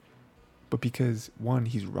dueling, but because, one,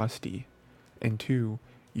 he's rusty, and two,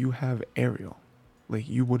 you have Ariel. Like,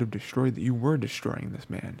 you would have destroyed, you were destroying this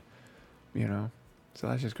man, So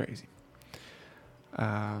that's just crazy.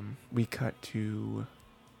 We cut to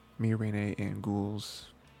Miorine and Ghoul's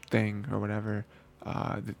thing or whatever.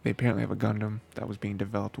 They apparently have a Gundam that was being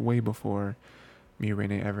developed way before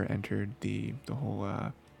Miorine ever entered the whole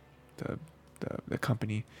the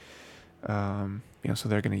company. So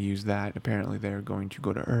they're going to use that. Apparently, they're going to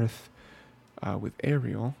go to Earth with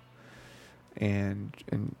Ariel and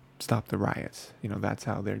stop the riots. That's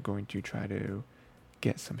how they're going to try to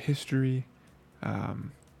get some history,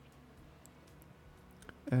 and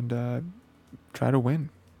try to win.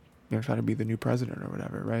 Try to be the new president or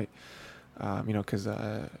whatever, right? Because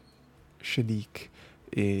Shadiq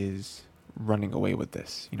is running away with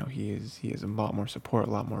this. He has a lot more support,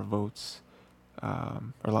 a lot more votes,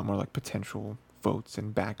 or a lot more like potential votes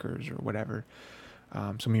and backers or whatever.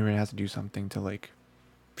 So Miorine has to do something to like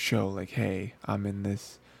show like, hey, I'm in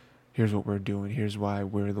this. Here's what we're doing. Here's why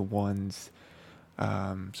we're the ones.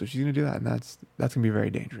 So she's gonna do that, and that's gonna be very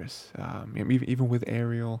dangerous. Even with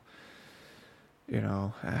Ariel,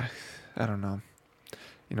 I don't know.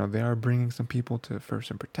 They are bringing some people to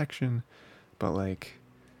First and Protection, but like,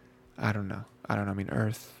 I don't know. I mean,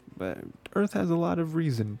 Earth has a lot of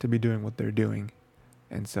reason to be doing what they're doing,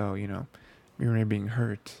 and so Miorine being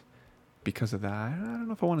hurt because of that, I don't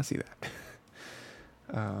know if I want to see that.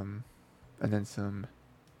 And then some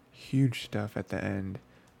huge stuff at the end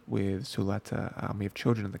with Suletta. We have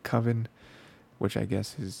Children of the Coven, which I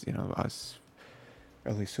guess is us,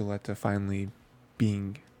 or at least Suletta finally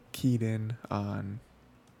being keyed in on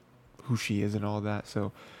who she is and all that.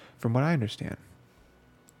 So from what I understand,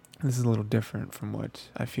 this is a little different from what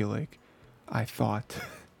I feel like I thought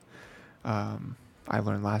I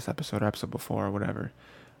learned last episode or episode before or whatever,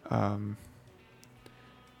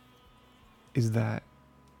 is that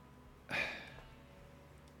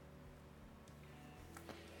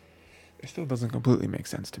it still doesn't completely make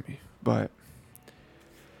sense to me, but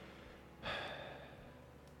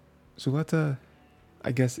Suletta,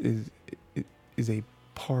 I guess, is a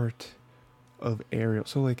part of Ariel.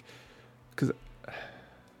 So like, because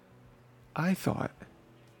I thought,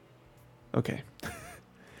 okay,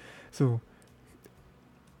 so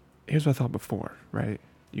here's what I thought before, right?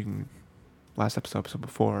 You can, last episode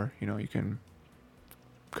before, you can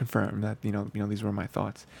confirm that, these were my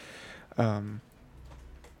thoughts.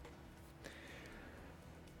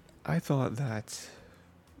 I thought that,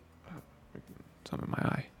 something in my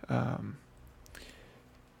eye.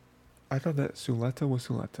 I thought that Suletta was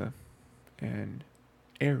Suletta, and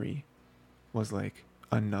Eri was like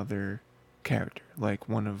another character, like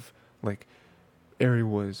one of like Eri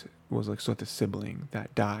was like Suletta's sibling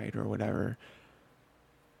that died or whatever.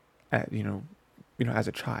 At as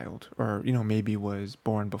a child, or maybe was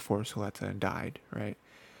born before Suletta and died, right?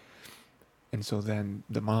 And so then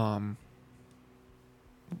the mom,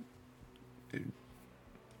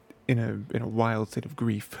 in a wild state of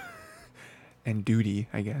grief and duty,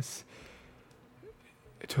 I guess,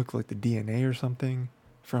 it took like the DNA or something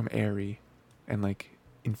from Eri and like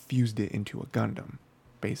infused it into a Gundam,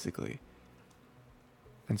 basically.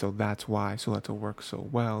 And so that's why Suletta works so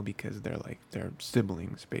well, because they're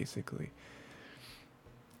siblings, basically.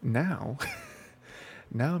 now,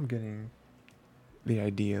 now I'm getting the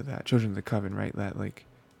idea that Children of the Coven, right, that like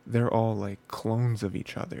they're all like clones of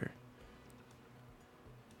each other,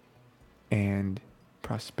 and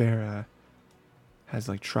Prospera has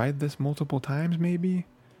like tried this multiple times maybe,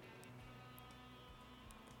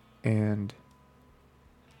 and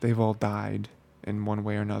they've all died in one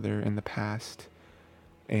way or another in the past,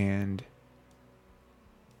 and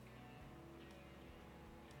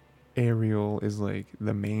Ariel is like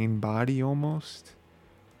the main body almost.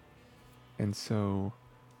 And so,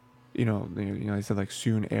 they said like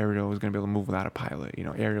soon Ariel is going to be able to move without a pilot.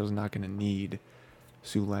 Ariel's not going to need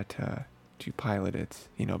Suletta to pilot it,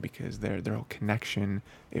 because their whole connection,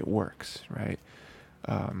 it works, right?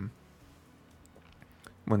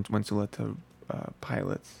 When Suletta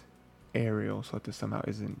pilots Ariel, Suletta somehow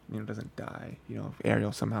doesn't die. If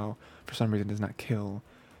Ariel somehow, for some reason, does not kill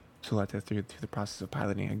Suletta through the process of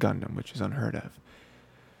piloting a Gundam, which is unheard of.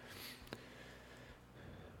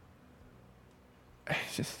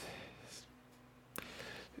 It's just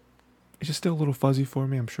still a little fuzzy for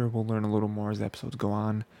me. I'm sure we'll learn a little more as the episodes go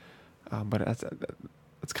on, but that's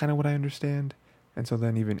kind of what I understand. And so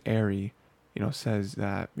then even Eri, says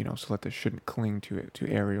that Suletta shouldn't cling to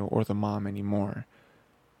Ariel or the mom anymore,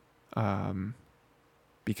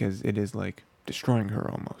 because it is like destroying her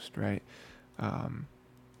almost, right?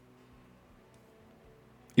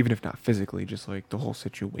 Even if not physically, just like the whole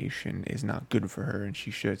situation is not good for her, and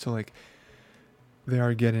she should. So like they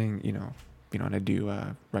are getting, and I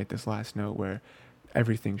do write this last note where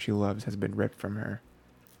everything she loves has been ripped from her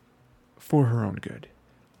for her own good.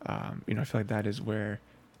 I feel like that is where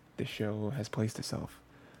the show has placed itself.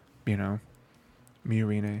 Miorine,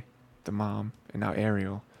 the mom, and now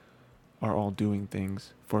Ariel are all doing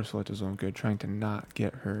things for Soletta's own good, trying to not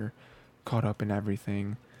get her caught up in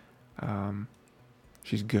everything.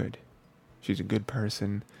 She's good. She's a good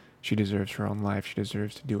person. She deserves her own life. She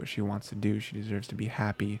deserves to do what she wants to do. She deserves to be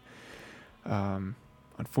happy.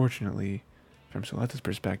 Unfortunately, from Soletta's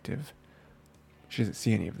perspective, she doesn't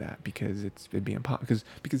see any of that because it'd be impossible.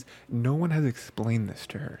 Because no one has explained this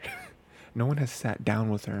to her. No one has sat down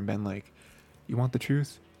with her and been like, "You want the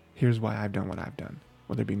truth? Here's why I've done what I've done."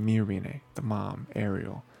 Whether it be Miorine, the mom,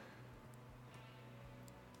 Ariel's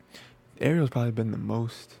probably been the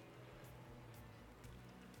most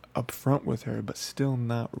upfront with her, but still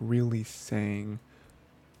not really saying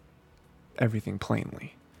everything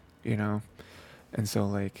plainly, And so,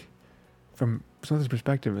 like, from someone's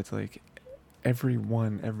perspective, it's like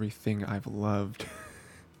everything I've loved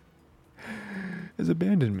has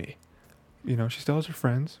abandoned me. She still has her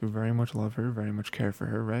friends who very much love her, very much care for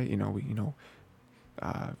her, right?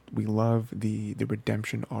 We love the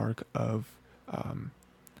redemption arc of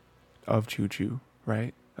Choo-Choo,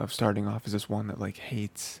 right? Of starting off as this one that like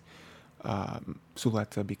hates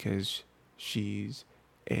Suletta because she's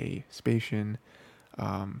a Spatian,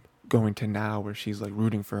 going to now where she's like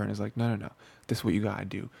rooting for her and is like, no, this is what you gotta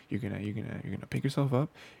do. You're gonna pick yourself up.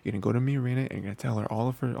 You're gonna go to Miorine and you're gonna tell her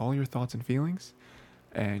all your thoughts and feelings,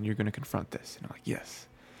 and you're gonna confront this. And I'm like, yes.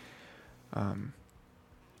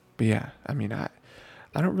 But yeah, I mean, I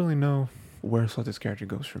don't really know where Soletta's character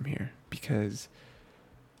goes from here because,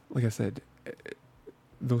 like I said,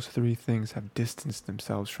 those three things have distanced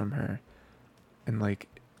themselves from her, and like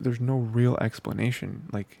there's no real explanation.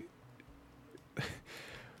 Like,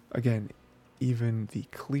 again, even the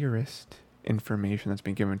clearest information that's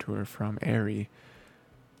been given to her from Eri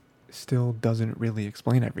still doesn't really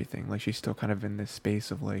explain everything. Like, she's still kind of in this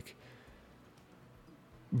space of like,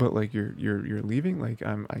 but like you're leaving. Like,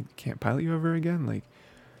 I can't pilot you ever again. Like,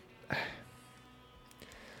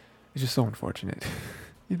 it's just so unfortunate,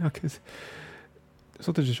 because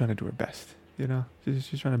Soletta's just trying to do her best.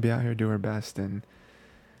 She's trying to be out here, do her best, and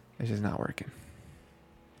it's just not working.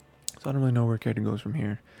 So I don't really know where character goes from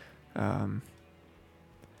here. I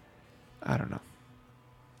don't know.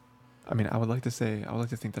 I mean, I would like to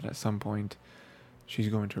think that at some point she's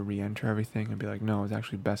going to re-enter everything and be like, no, it's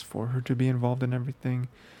actually best for her to be involved in everything.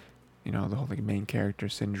 The whole like main character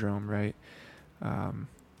syndrome, right? But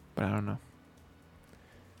I don't know.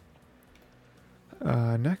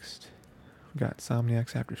 Next, we got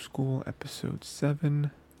Somniacs After School, episode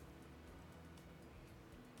 7.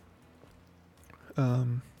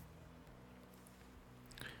 Kind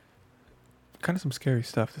of some scary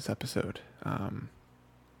stuff this episode.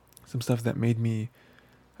 Some stuff that made me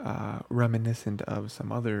reminiscent of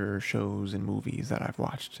some other shows and movies that I've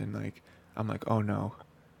watched, and like I'm like, oh no,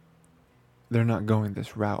 they're not going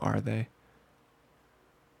this route, are they?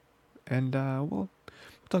 And we'll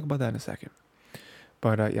talk about that in a second.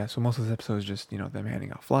 But yeah, so most of this episode is just them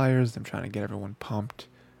handing out flyers, them trying to get everyone pumped,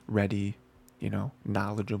 ready,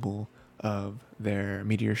 knowledgeable of their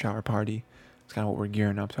meteor shower party. It's kind of what we're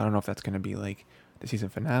gearing up to. I don't know if that's going to be like the season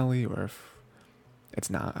finale or if it's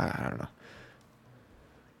not. I don't know.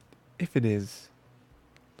 If it is,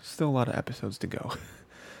 still a lot of episodes to go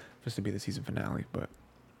just to be the season finale. But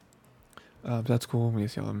that's cool. We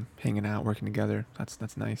see them hanging out, working together.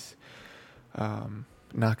 That's nice.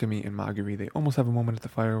 Nakami and Maguri, they almost have a moment at the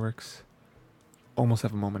fireworks.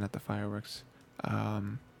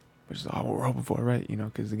 Which is all what we're hoping for, right?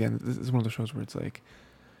 Because again, this is one of those shows where it's like,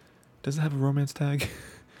 does it have a romance tag?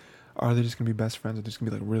 Are they just gonna be best friends? Or just gonna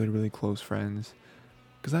be like really, really close friends?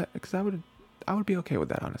 Because I would be okay with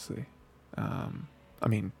that, honestly. I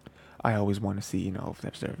mean, I always want to see, if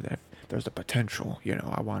there's the potential.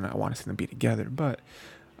 I want to see them be together. But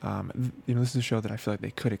this is a show that I feel like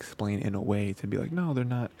they could explain in a way to be like, no, they're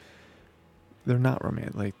not. They're not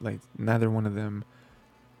romantic. Like neither one of them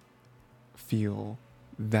feel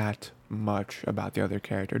that much about the other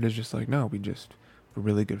character. It's just like, no, we're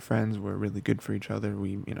really good friends. We're really good for each other.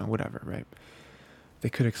 We, whatever, right? They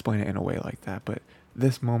could explain it in a way like that, but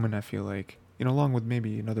this moment, I feel like, along with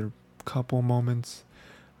maybe another couple moments,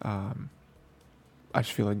 I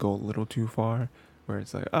just feel like go a little too far, where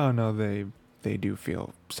it's like, oh no, they do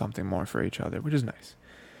feel something more for each other, which is nice.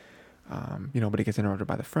 But it gets interrupted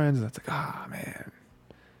by the friends, and that's like, man,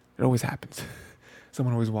 it always happens.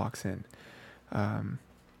 Someone always walks in.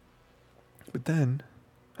 But then,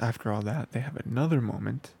 after all that, they have another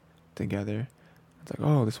moment together. It's like,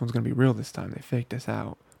 oh, this one's going to be real this time. They faked us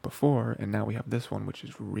out before, and now we have this one, which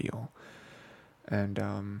is real.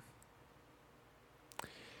 And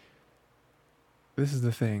this is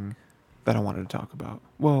the thing that I wanted to talk about.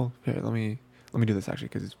 Well, here, let me do this actually,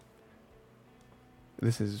 because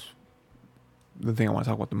this is the thing I want to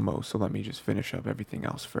talk about the most. So let me just finish up everything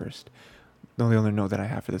else first. The only other note that I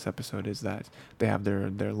have for this episode is that they have their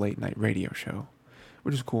late night radio show,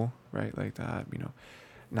 which is cool, right? Like that,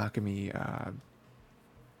 Nakami kind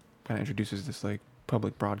of introduces this like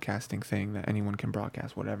public broadcasting thing that anyone can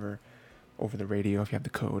broadcast whatever over the radio if you have the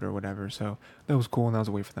code or whatever. So that was cool, and that was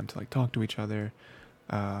a way for them to like talk to each other,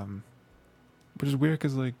 which is weird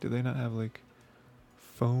because like, do they not have like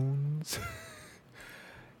phones?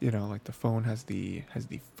 Like the phone has the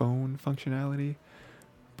phone functionality,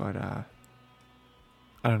 but I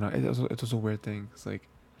don't know. It was a weird thing. It's like,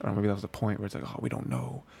 I don't know, maybe that was the point where it's like, oh, we don't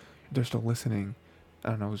know, they're still listening. I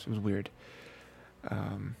don't know. It was weird.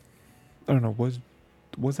 I don't know.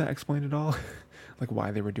 Was that explained at all? Like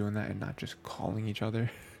why they were doing that and not just calling each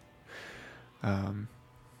other?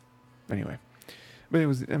 Anyway, but it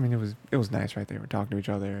was nice, right? They were talking to each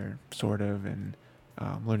other, sort of, and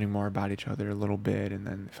learning more about each other a little bit, and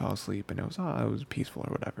then fell asleep, and it was peaceful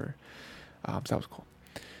or whatever. So that was cool.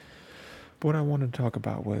 But what I wanted to talk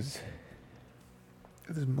about was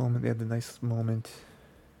this moment. They had the nice moment,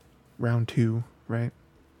 round 2, right?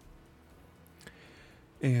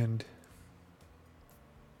 And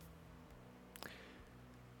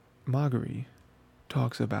Maguri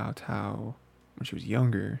talks about how when she was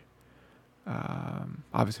younger,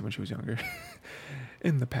 obviously when she was younger,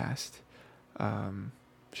 in the past,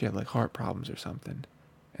 she had like heart problems or something,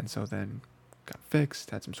 and so then got fixed,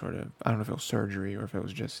 had some sort of, I don't know if it was surgery or if it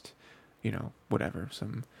was just, whatever,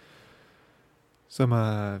 some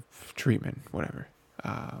treatment, whatever.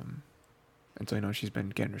 And so, she's been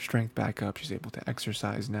getting her strength back up. She's able to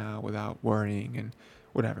exercise now without worrying and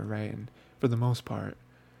whatever, right? And for the most part,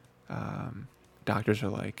 doctors are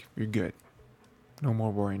like, you're good. No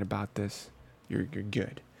more worrying about this. You're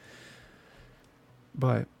good.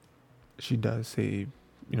 But she does say,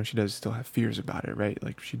 she does still have fears about it, right?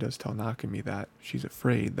 Like she does tell Nakami that she's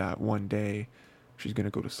afraid that one day she's going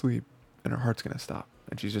to go to sleep and her heart's going to stop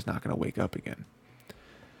and she's just not going to wake up again.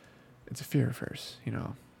 It's a fear of hers,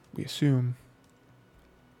 we assume.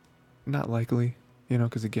 Not likely,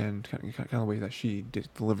 because again, kind of the way that she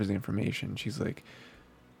delivers the information, she's like,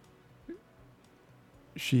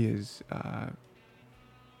 she is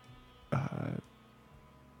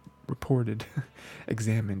reported,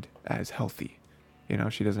 examined as healthy.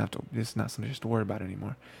 She doesn't have to, it's not something just to worry about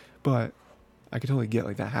anymore. But I could totally get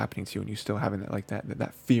like that happening to you and you still having that, like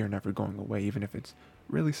that fear never going away, even if it's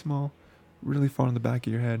really small, really far in the back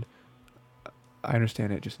of your head. I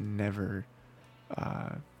understand it just never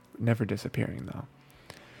disappearing though.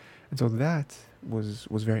 And so that was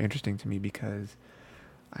very interesting to me because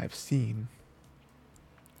I've seen,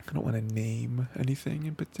 I don't want to name anything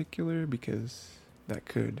in particular because that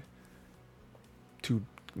could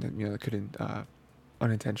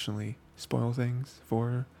unintentionally spoil things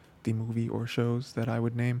for the movie or shows that I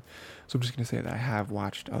would name. So I'm just going to say that I have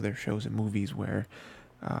watched other shows and movies where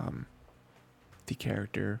the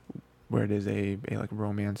character where it is a like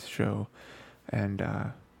romance show, and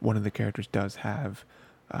one of the characters does have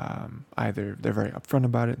either they're very upfront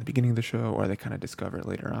about it at the beginning of the show, or they kind of discover it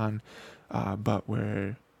later on, but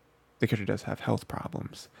where the character does have health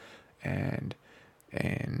problems, and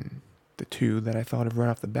the two that I thought of right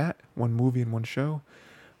off the bat, one movie and one show,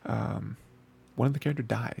 one of the characters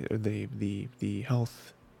died, or the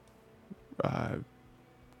health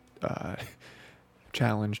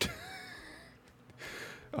challenged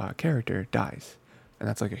character dies, and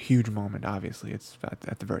that's like a huge moment. Obviously, it's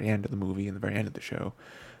at the very end of the movie and the very end of the show,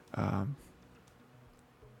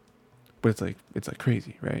 but it's like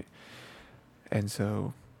crazy, right? And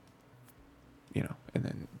so, you know, and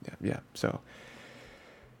then yeah. So,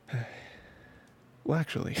 well,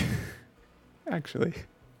 actually, I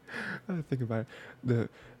think about it.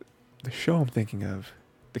 The show I'm thinking of,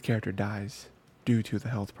 the character dies due to the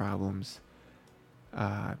health problems.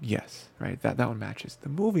 Yes, right. That one matches. The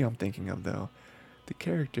movie I'm thinking of, though, the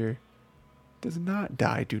character does not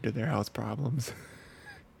die due to their health problems.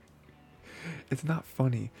 It's not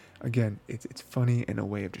funny. Again, it's funny in a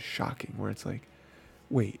way of just shocking, where it's like,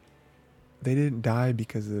 wait, they didn't die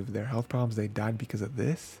because of their health problems. They died because of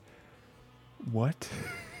this. What?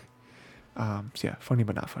 So yeah, funny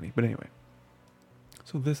but not funny. But anyway,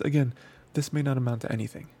 so this may not amount to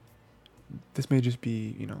anything. This may just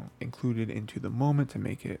be, included into the moment to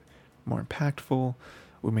make it more impactful.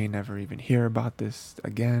 We may never even hear about this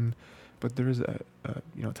again, but there is a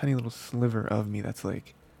tiny little sliver of me that's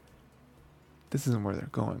like, this isn't where they're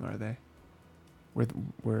going, are they?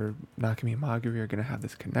 Where Nakami and Maguri are gonna have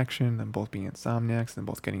this connection, them both being insomniacs, them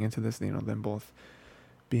both getting into this, them both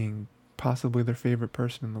being possibly their favorite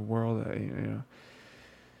person in the world.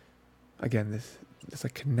 Again, this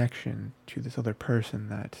like connection to this other person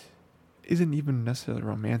that isn't even necessarily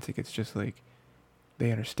romantic. It's just like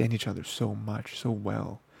they understand each other so much, so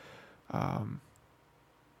well. Them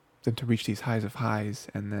to reach these highs of highs,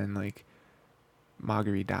 and then like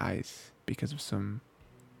Maguri dies because of some,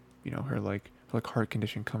 her heart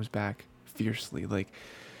condition comes back fiercely. Like,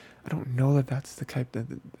 I don't know that that's the type that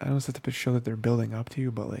I don't know if it's the type of show that they're building up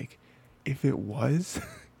to, but like, if it was,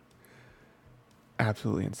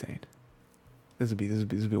 absolutely insane. This would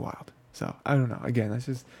be wild. So I don't know. Again, that's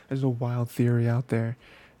just there's a wild theory out there.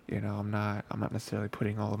 I'm not necessarily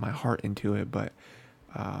putting all of my heart into it, but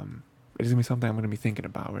it's gonna be something I'm gonna be thinking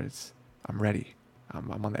about. Where I'm ready.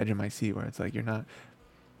 I'm on the edge of my seat. Where it's like you're not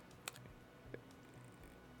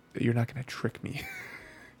gonna trick me.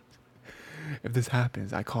 If this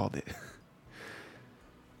happens, I called it.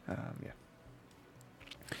 Yeah.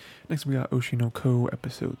 Next we got Oshinoko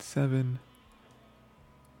episode 7.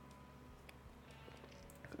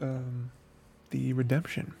 The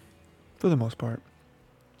redemption, for the most part,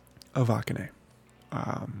 of Akane.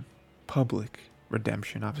 Public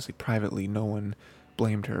redemption. Obviously, privately, no one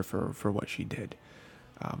blamed her for what she did.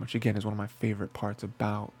 Which again is one of my favorite parts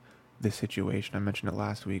about this situation. I mentioned it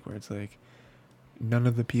last week, where it's like none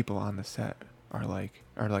of the people on the set are like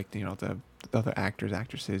the other actors,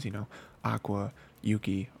 actresses. Aqua,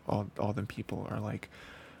 Yuki, all them people are like,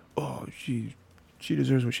 oh, she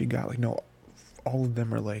deserves what she got. Like, no, all of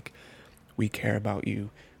them are like, we care about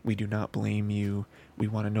you, we do not blame you, we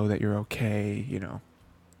want to know that you're okay. And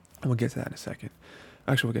we'll get to that in a second.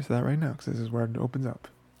 Actually, we'll get to that right now, because this is where it opens up.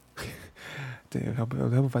 It'll help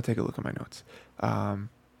if I take a look at my notes.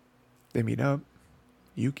 They meet up.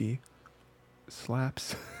 Yuki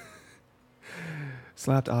slapped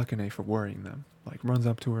Akane for worrying them. Like, runs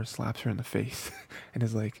up to her, slaps her in the face, and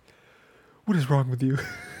is like, what is wrong with you?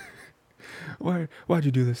 Why'd you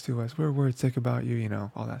do this to us? We're worried sick about you,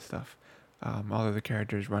 all that stuff. All of the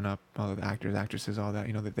characters run up, all of the actors, actresses, all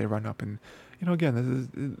that, that they run up, and, again,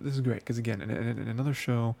 this is great, because again, in another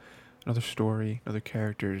show, another story, other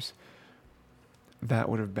characters, that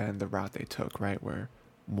would have been the route they took, right? Where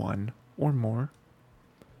one or more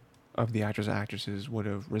of the actors and actresses would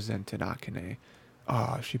have resented Akane.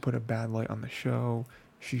 She put a bad light on the show,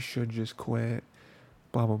 she should just quit,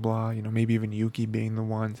 blah, blah, blah. Maybe even Yuki being the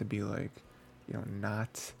one to be like,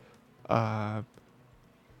 not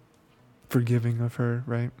forgiving of her,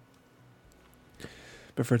 right?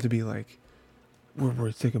 But for it to be like,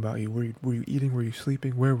 we're sick about you. Were you eating? Were you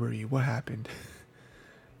sleeping? Where were you? What happened?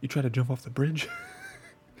 You tried to jump off the bridge?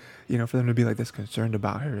 For them to be like this concerned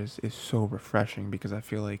about her is so refreshing, because I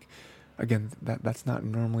feel like, again, that's not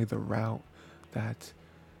normally the route that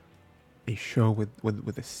a show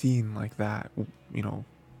with a scene like that, would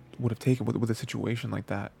have taken, with a situation like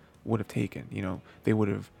that would have taken. They would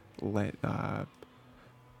have let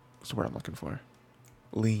what's the word I'm looking for?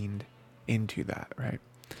 Leaned into that, right?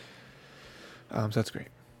 So that's great,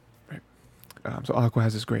 right? So Aqua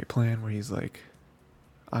has this great plan where he's like,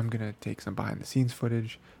 I'm gonna take some behind the scenes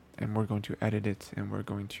footage and we're going to edit it and we're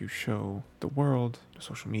going to show the world,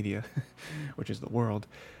 social media, which is the world,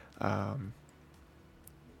 um,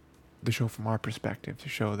 the show from our perspective, to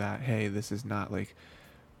show that, hey, this is not like,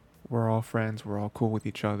 we're all friends, we're all cool with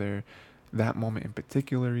each other. That moment in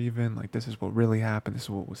particular, even, like, this is what really happened, this is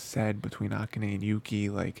what was said between Akane and Yuki,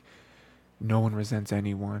 like, no one resents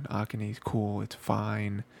anyone, Akane's cool, it's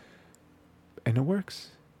fine, and it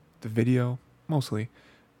works. The video, mostly,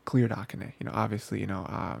 cleared Akane. Obviously,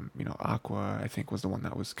 Aqua, I think, was the one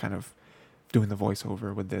that was kind of doing the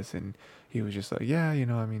voiceover with this, and he was just like, yeah,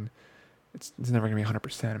 I mean, it's never gonna be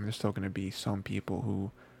 100%. I mean, there's still gonna be some people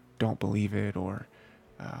who don't believe it, or,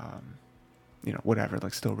 whatever,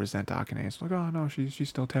 like, still resent Akane. It's like, oh no, she's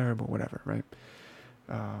still terrible, whatever, right?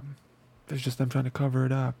 There's just them trying to cover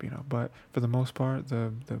it up, But for the most part,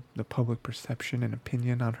 the public perception and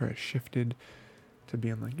opinion on her has shifted to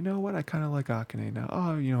being like, you know what, I kind of like Akane now.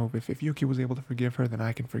 Oh, if Yuki was able to forgive her, then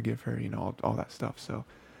I can forgive her, all that stuff. So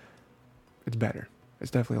it's better.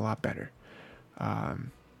 It's definitely a lot better.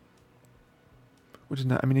 Which is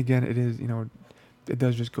not, I mean, again, it is, it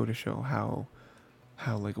does just go to show how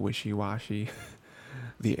like wishy-washy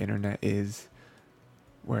the internet is,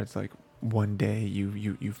 where it's like one day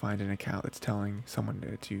you find an account that's telling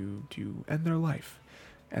someone to end their life,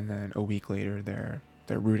 and then a week later they're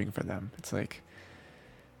rooting for them. It's like,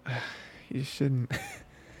 you shouldn't.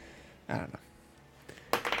 I don't know.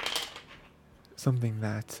 Something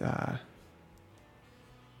that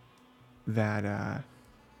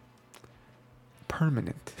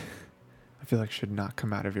permanent, I feel like, should not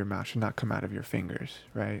come out of your mouth, should not come out of your fingers,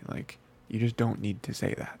 right? Like, you just don't need to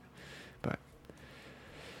say that. But,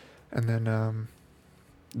 and then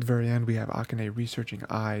at the very end, we have Akane researching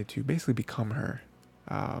Ai to basically become her.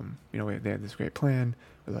 They had this great plan.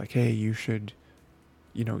 They're like, hey, you should,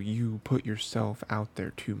 you put yourself out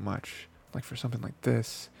there too much. Like, for something like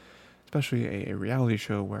this, especially a reality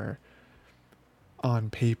show where on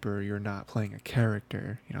paper you're not playing a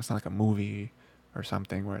character. It's not like a movie or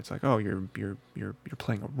something where it's like, oh, you're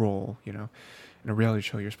playing a role. In a reality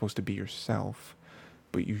show, you're supposed to be yourself,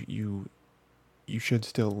 but you should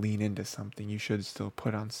still lean into something. You should still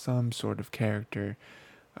put on some sort of character,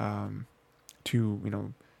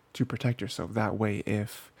 to protect yourself. That way,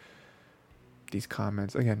 if these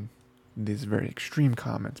comments, again, these very extreme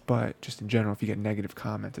comments, but just in general, if you get negative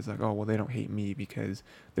comments, it's like, oh, well, they don't hate me because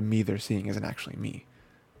the me they're seeing isn't actually me.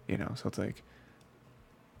 So it's like,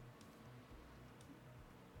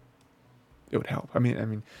 it would help. I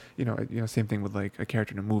mean, same thing with like a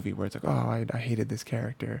character in a movie where it's like, oh, I hated this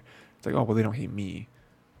character. It's like, oh, well, they don't hate me.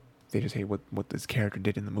 They just hate what this character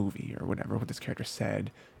did in the movie, or whatever, what this character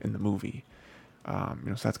said in the movie.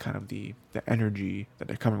 So that's kind of the energy that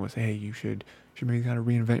they're coming with. Hey, you should maybe kind of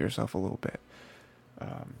reinvent yourself a little bit.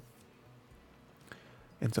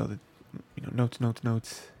 And so notes,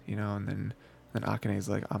 and then Akane is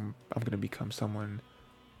like, I'm gonna become someone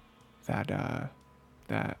that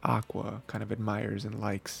Aqua kind of admires and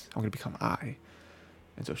likes. I'm gonna become Ai.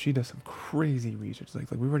 And so she does some crazy research. Like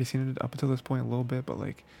we've already seen it up until this point a little bit, but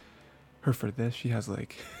like her for this, she has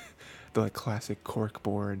like the like classic cork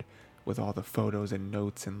board with all the photos and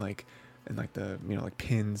notes and the like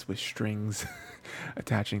pins with strings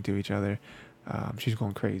attaching to each other. She's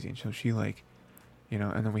going crazy, and so she like,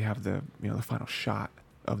 and then we have the the final shot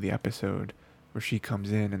of the episode where she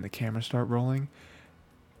comes in and the cameras start rolling,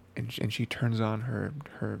 and she turns on her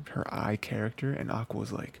Ai character, and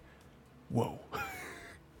Aqua's like, whoa,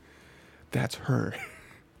 that's her.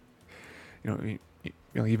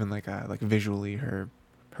 Even like visually, her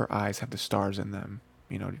eyes have the stars in them.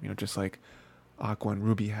 Just like Aqua and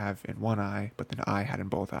Ruby have in one eye, but then Ai had in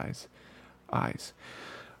both eyes. So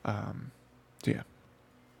yeah,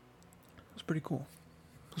 it was pretty cool.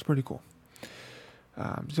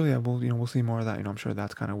 So yeah, we'll see more of that. I'm sure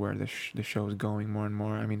that's kind of where the show is going more and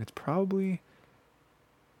more. I mean, it's probably,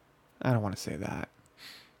 I don't want to say that.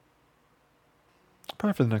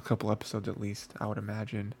 Probably for the next couple episodes at least, I would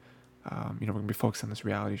imagine. We're going to be focused on this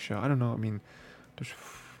reality show. I don't know. I mean, there's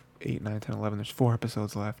 8, 9, 10, 11. There's 4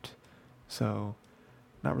 episodes left. So,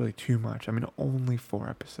 not really too much. I mean, only 4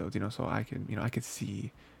 episodes, so I could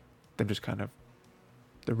see them just kind of,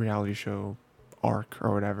 the reality show arc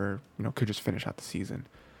or whatever, could just finish out the season.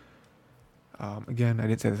 Again, I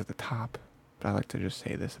did say this at the top, but I like to just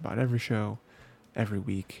say this about every show, every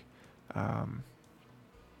week. I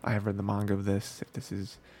have read the manga of this, if this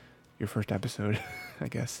is your first episode, I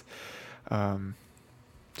guess. So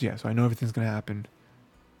I know everything's going to happen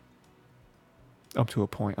up to a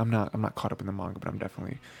point. I'm not caught up in the manga, but I'm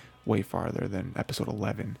definitely way farther than episode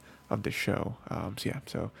 11 of the show.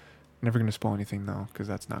 So never gonna spoil anything though, because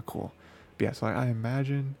that's not cool. But yeah, so I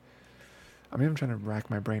imagine. I mean, I'm trying to rack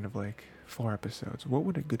my brain of like 4 episodes. What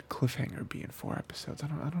would a good cliffhanger be in 4 episodes? I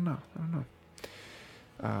don't know.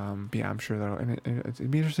 But yeah, I'm sure that'll, and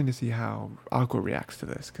it'd be interesting to see how Aqua reacts to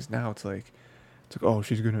this, because now it's like, oh,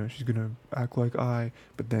 she's gonna act like I,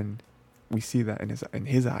 but then we see that in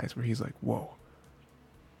his eyes where he's like, whoa,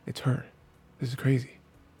 it's her. This is crazy,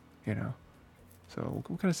 you know. So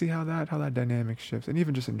we'll kind of see how that dynamic shifts, and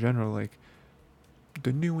even just in general, like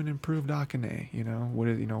the new and improved Akane,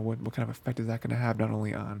 what kind of effect is that going to have not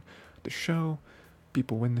only on the show,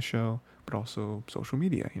 people win the show, but also social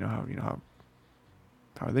media. How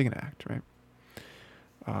are they going to act, right?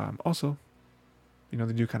 Also,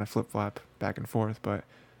 they do kind of flip flop back and forth, but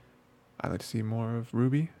I like to see more of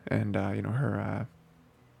Ruby and her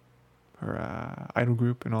idol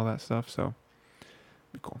group and all that stuff. So,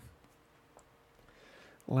 be cool.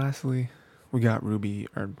 Lastly, we got Ruby.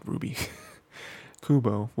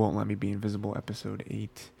 Kubo Won't Let Me Be Invisible, episode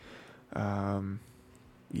 8.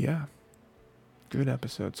 Yeah, good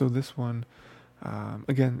episode. So this one,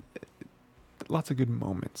 again, lots of good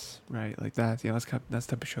moments, right? Like that, that's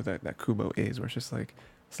the type of show that Kubo is, where it's just like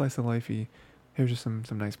slice of lifey. Here's just some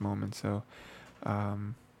nice moments. So,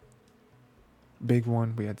 big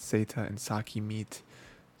one, we had Seita and Saki meet.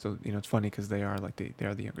 So it's funny because they are the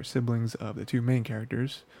younger siblings of the two main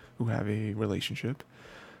characters who have a relationship.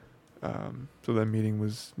 So that meeting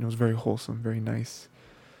was very wholesome, very nice.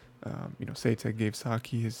 Seita gave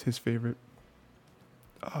Saki his favorite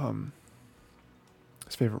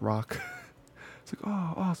rock. It's like,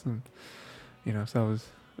 oh, awesome. So that was,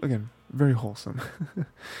 again, very wholesome.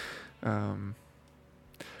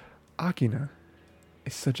 Akina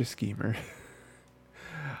is such a schemer.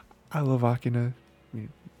 I love Akina,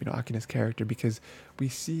 Akina's character, because we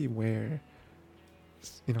see where,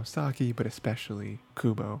 Saki, but especially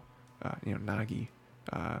Kubo,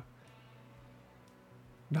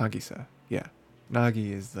 Nagisa. Yeah.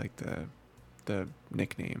 Nagi is like the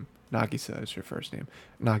nickname. Nagisa is her first name.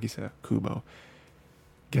 Nagisa Kubo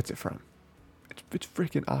gets it from. It's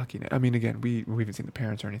freaking Akina. I mean, again, we haven't seen the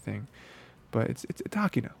parents or anything, but it's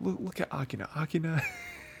Akina. Look at Akina. Akina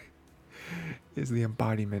is the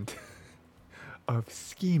embodiment of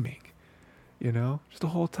scheming. Just the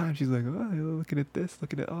whole time she's like, oh, looking at this,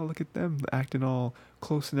 look at them acting all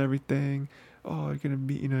close and everything. Oh, you're gonna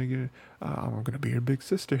be, I'm gonna be your big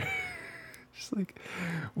sister. Just like,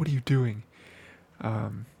 what are you doing?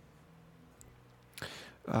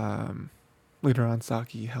 Later on,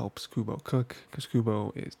 Saki helps Kubo cook because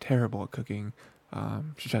Kubo is terrible at cooking.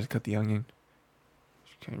 She tries to cut the onion.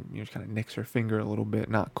 She kind of nicks her finger a little bit.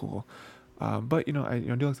 Not cool. But I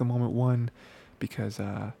do like the moment one because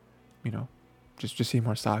just seeing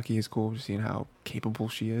more Saki is cool. Just seeing how capable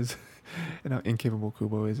she is and how incapable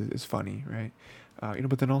Kubo is funny, right?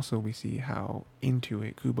 But then also we see how into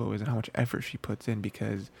it Kubo is and how much effort she puts in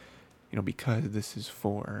because this is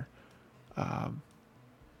for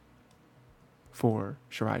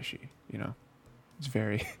Shiraishi. It's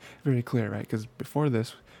very, very clear, right? Because before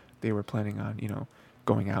this, they were planning on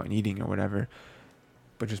going out and eating or whatever,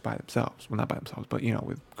 but just by themselves. Well, not by themselves, but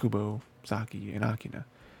with Kubo, Saki, and Akina.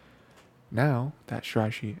 Now that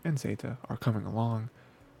Shiraishi and Seita are coming along,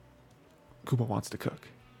 Kubo wants to cook,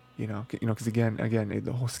 because again,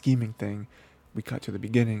 the whole scheming thing, we cut to the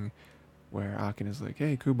beginning where Akina's like,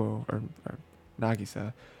 hey, Kubo, or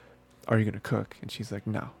Nagisa, are you going to cook? And she's like,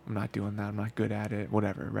 no, I'm not doing that. I'm not good at it,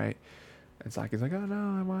 whatever, right? And Saki's like, oh,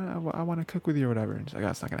 no, I want to cook with you or whatever. And she's like, oh,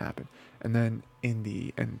 it's not going to happen. And then in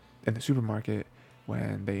the supermarket,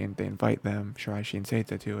 when they invite them, Shiraishi and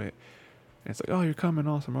Seita, to it, and it's like, oh, you're coming,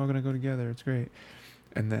 awesome, we're all gonna go together, it's great.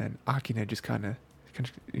 And then Akina just kind of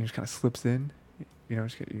slips in,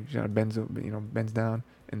 just kind of bends down,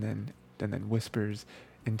 and then whispers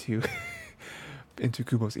into into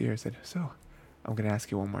Kubo's ear, said, so, I'm gonna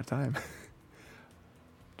ask you one more time.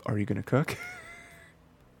 Are you gonna cook?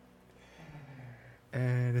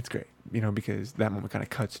 And it's great, because that moment kind of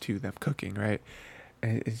cuts to them cooking, right?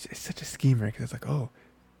 And it's such a schemer because it's like, oh,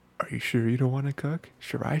 are you sure you don't want to cook?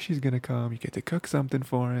 Shiraishi's gonna come. You get to cook something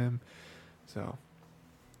for him. So,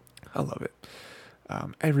 I love it.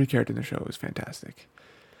 Every character in the show is fantastic.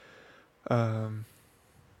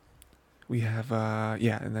 We have,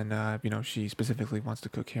 and then, she specifically wants to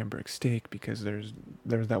cook Hamburg steak because there's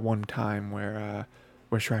that one time where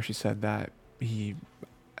Shiraishi said that he,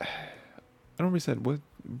 I don't remember, he said, what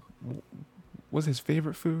was his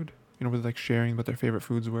favorite food? Was like sharing what their favorite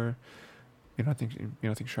foods were. I think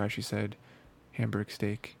Shiraishi said Hamburg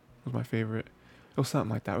steak was my favorite. It was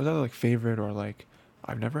something like that. It was either like favorite or like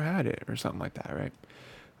I've never had it or something like that, right?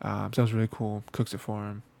 So it was really cool. Cooks it for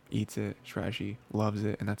him, eats it. Shirashi loves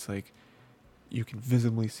it, and that's like you can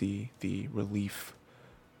visibly see the relief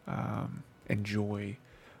and joy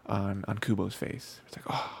on Kubo's face. It's like,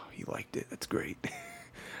 oh, he liked it. That's great.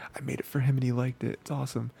 I made it for him and he liked it. It's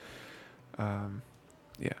awesome. Um,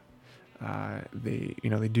 yeah. They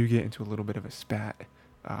do get into a little bit of a spat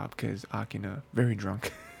because Akina, very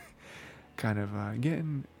drunk, kind of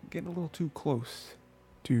getting a little too close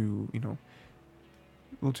to a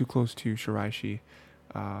little too close to Shiraishi.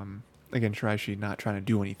 Again, Shiraishi not trying to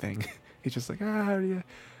do anything. He's just like, yeah,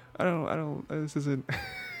 I don't. This isn't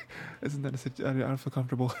that a situation? I don't feel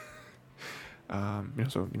comfortable.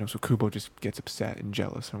 So Kubo just gets upset and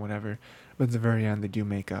jealous and whatever. But at the very end, they do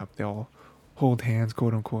make up. They all hold hands,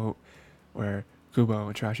 quote unquote, where Kubo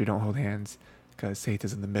and Shiraishi don't hold hands because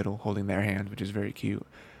Seita's in the middle holding their hands, which is very cute.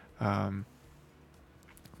 But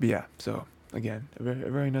yeah, so again, a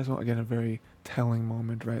very nice one. Again, a very telling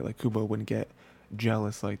moment, right? Like Kubo wouldn't get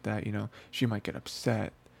jealous like that. She might get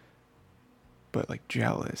upset, but like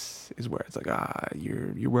jealous is where it's like,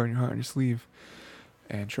 you're wearing your heart on your sleeve.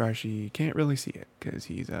 And Shiraishi can't really see it because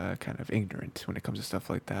he's kind of ignorant when it comes to stuff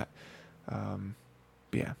like that. But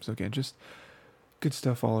yeah, so again, just good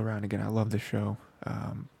stuff all around. Again, I love the show.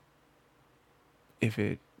 If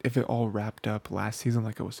it all wrapped up last season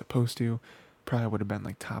like it was supposed to, probably would have been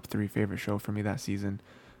like top 3 favorite show for me that season.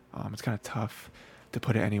 It's kind of tough to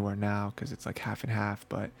put it anywhere now because it's like half and half,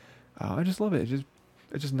 but I just love it. It's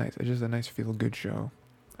just nice. It's just a nice feel good show.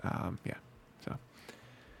 Yeah. So.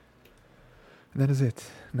 And that is it.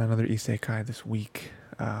 Not another Isekai this week.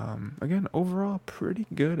 Again, overall, pretty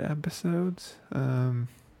good episodes. Again,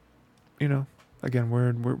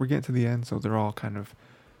 we're getting to the end, so they're all kind of,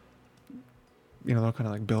 they're kind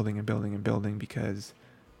of like building and building and building because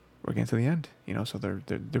we're getting to the end. So they're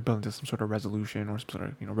building to some sort of resolution or some sort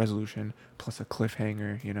of resolution plus a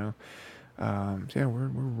cliffhanger. So yeah, we're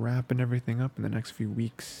wrapping everything up in the next few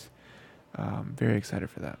weeks. Very excited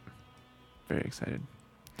for that. Very excited.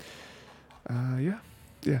 Yeah.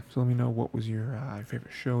 So let me know what was your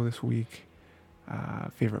favorite show this week,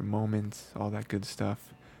 favorite moments, all that good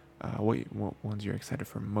stuff. What ones you're excited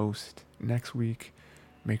for most next week.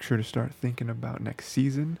 Make sure to start thinking about next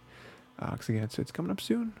season, because again, it's coming up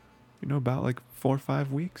soon. About like 4 or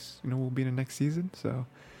 5 weeks. We'll be in the next season. So,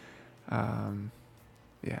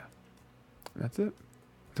 yeah, that's it.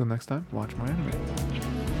 Until next time, watch more anime.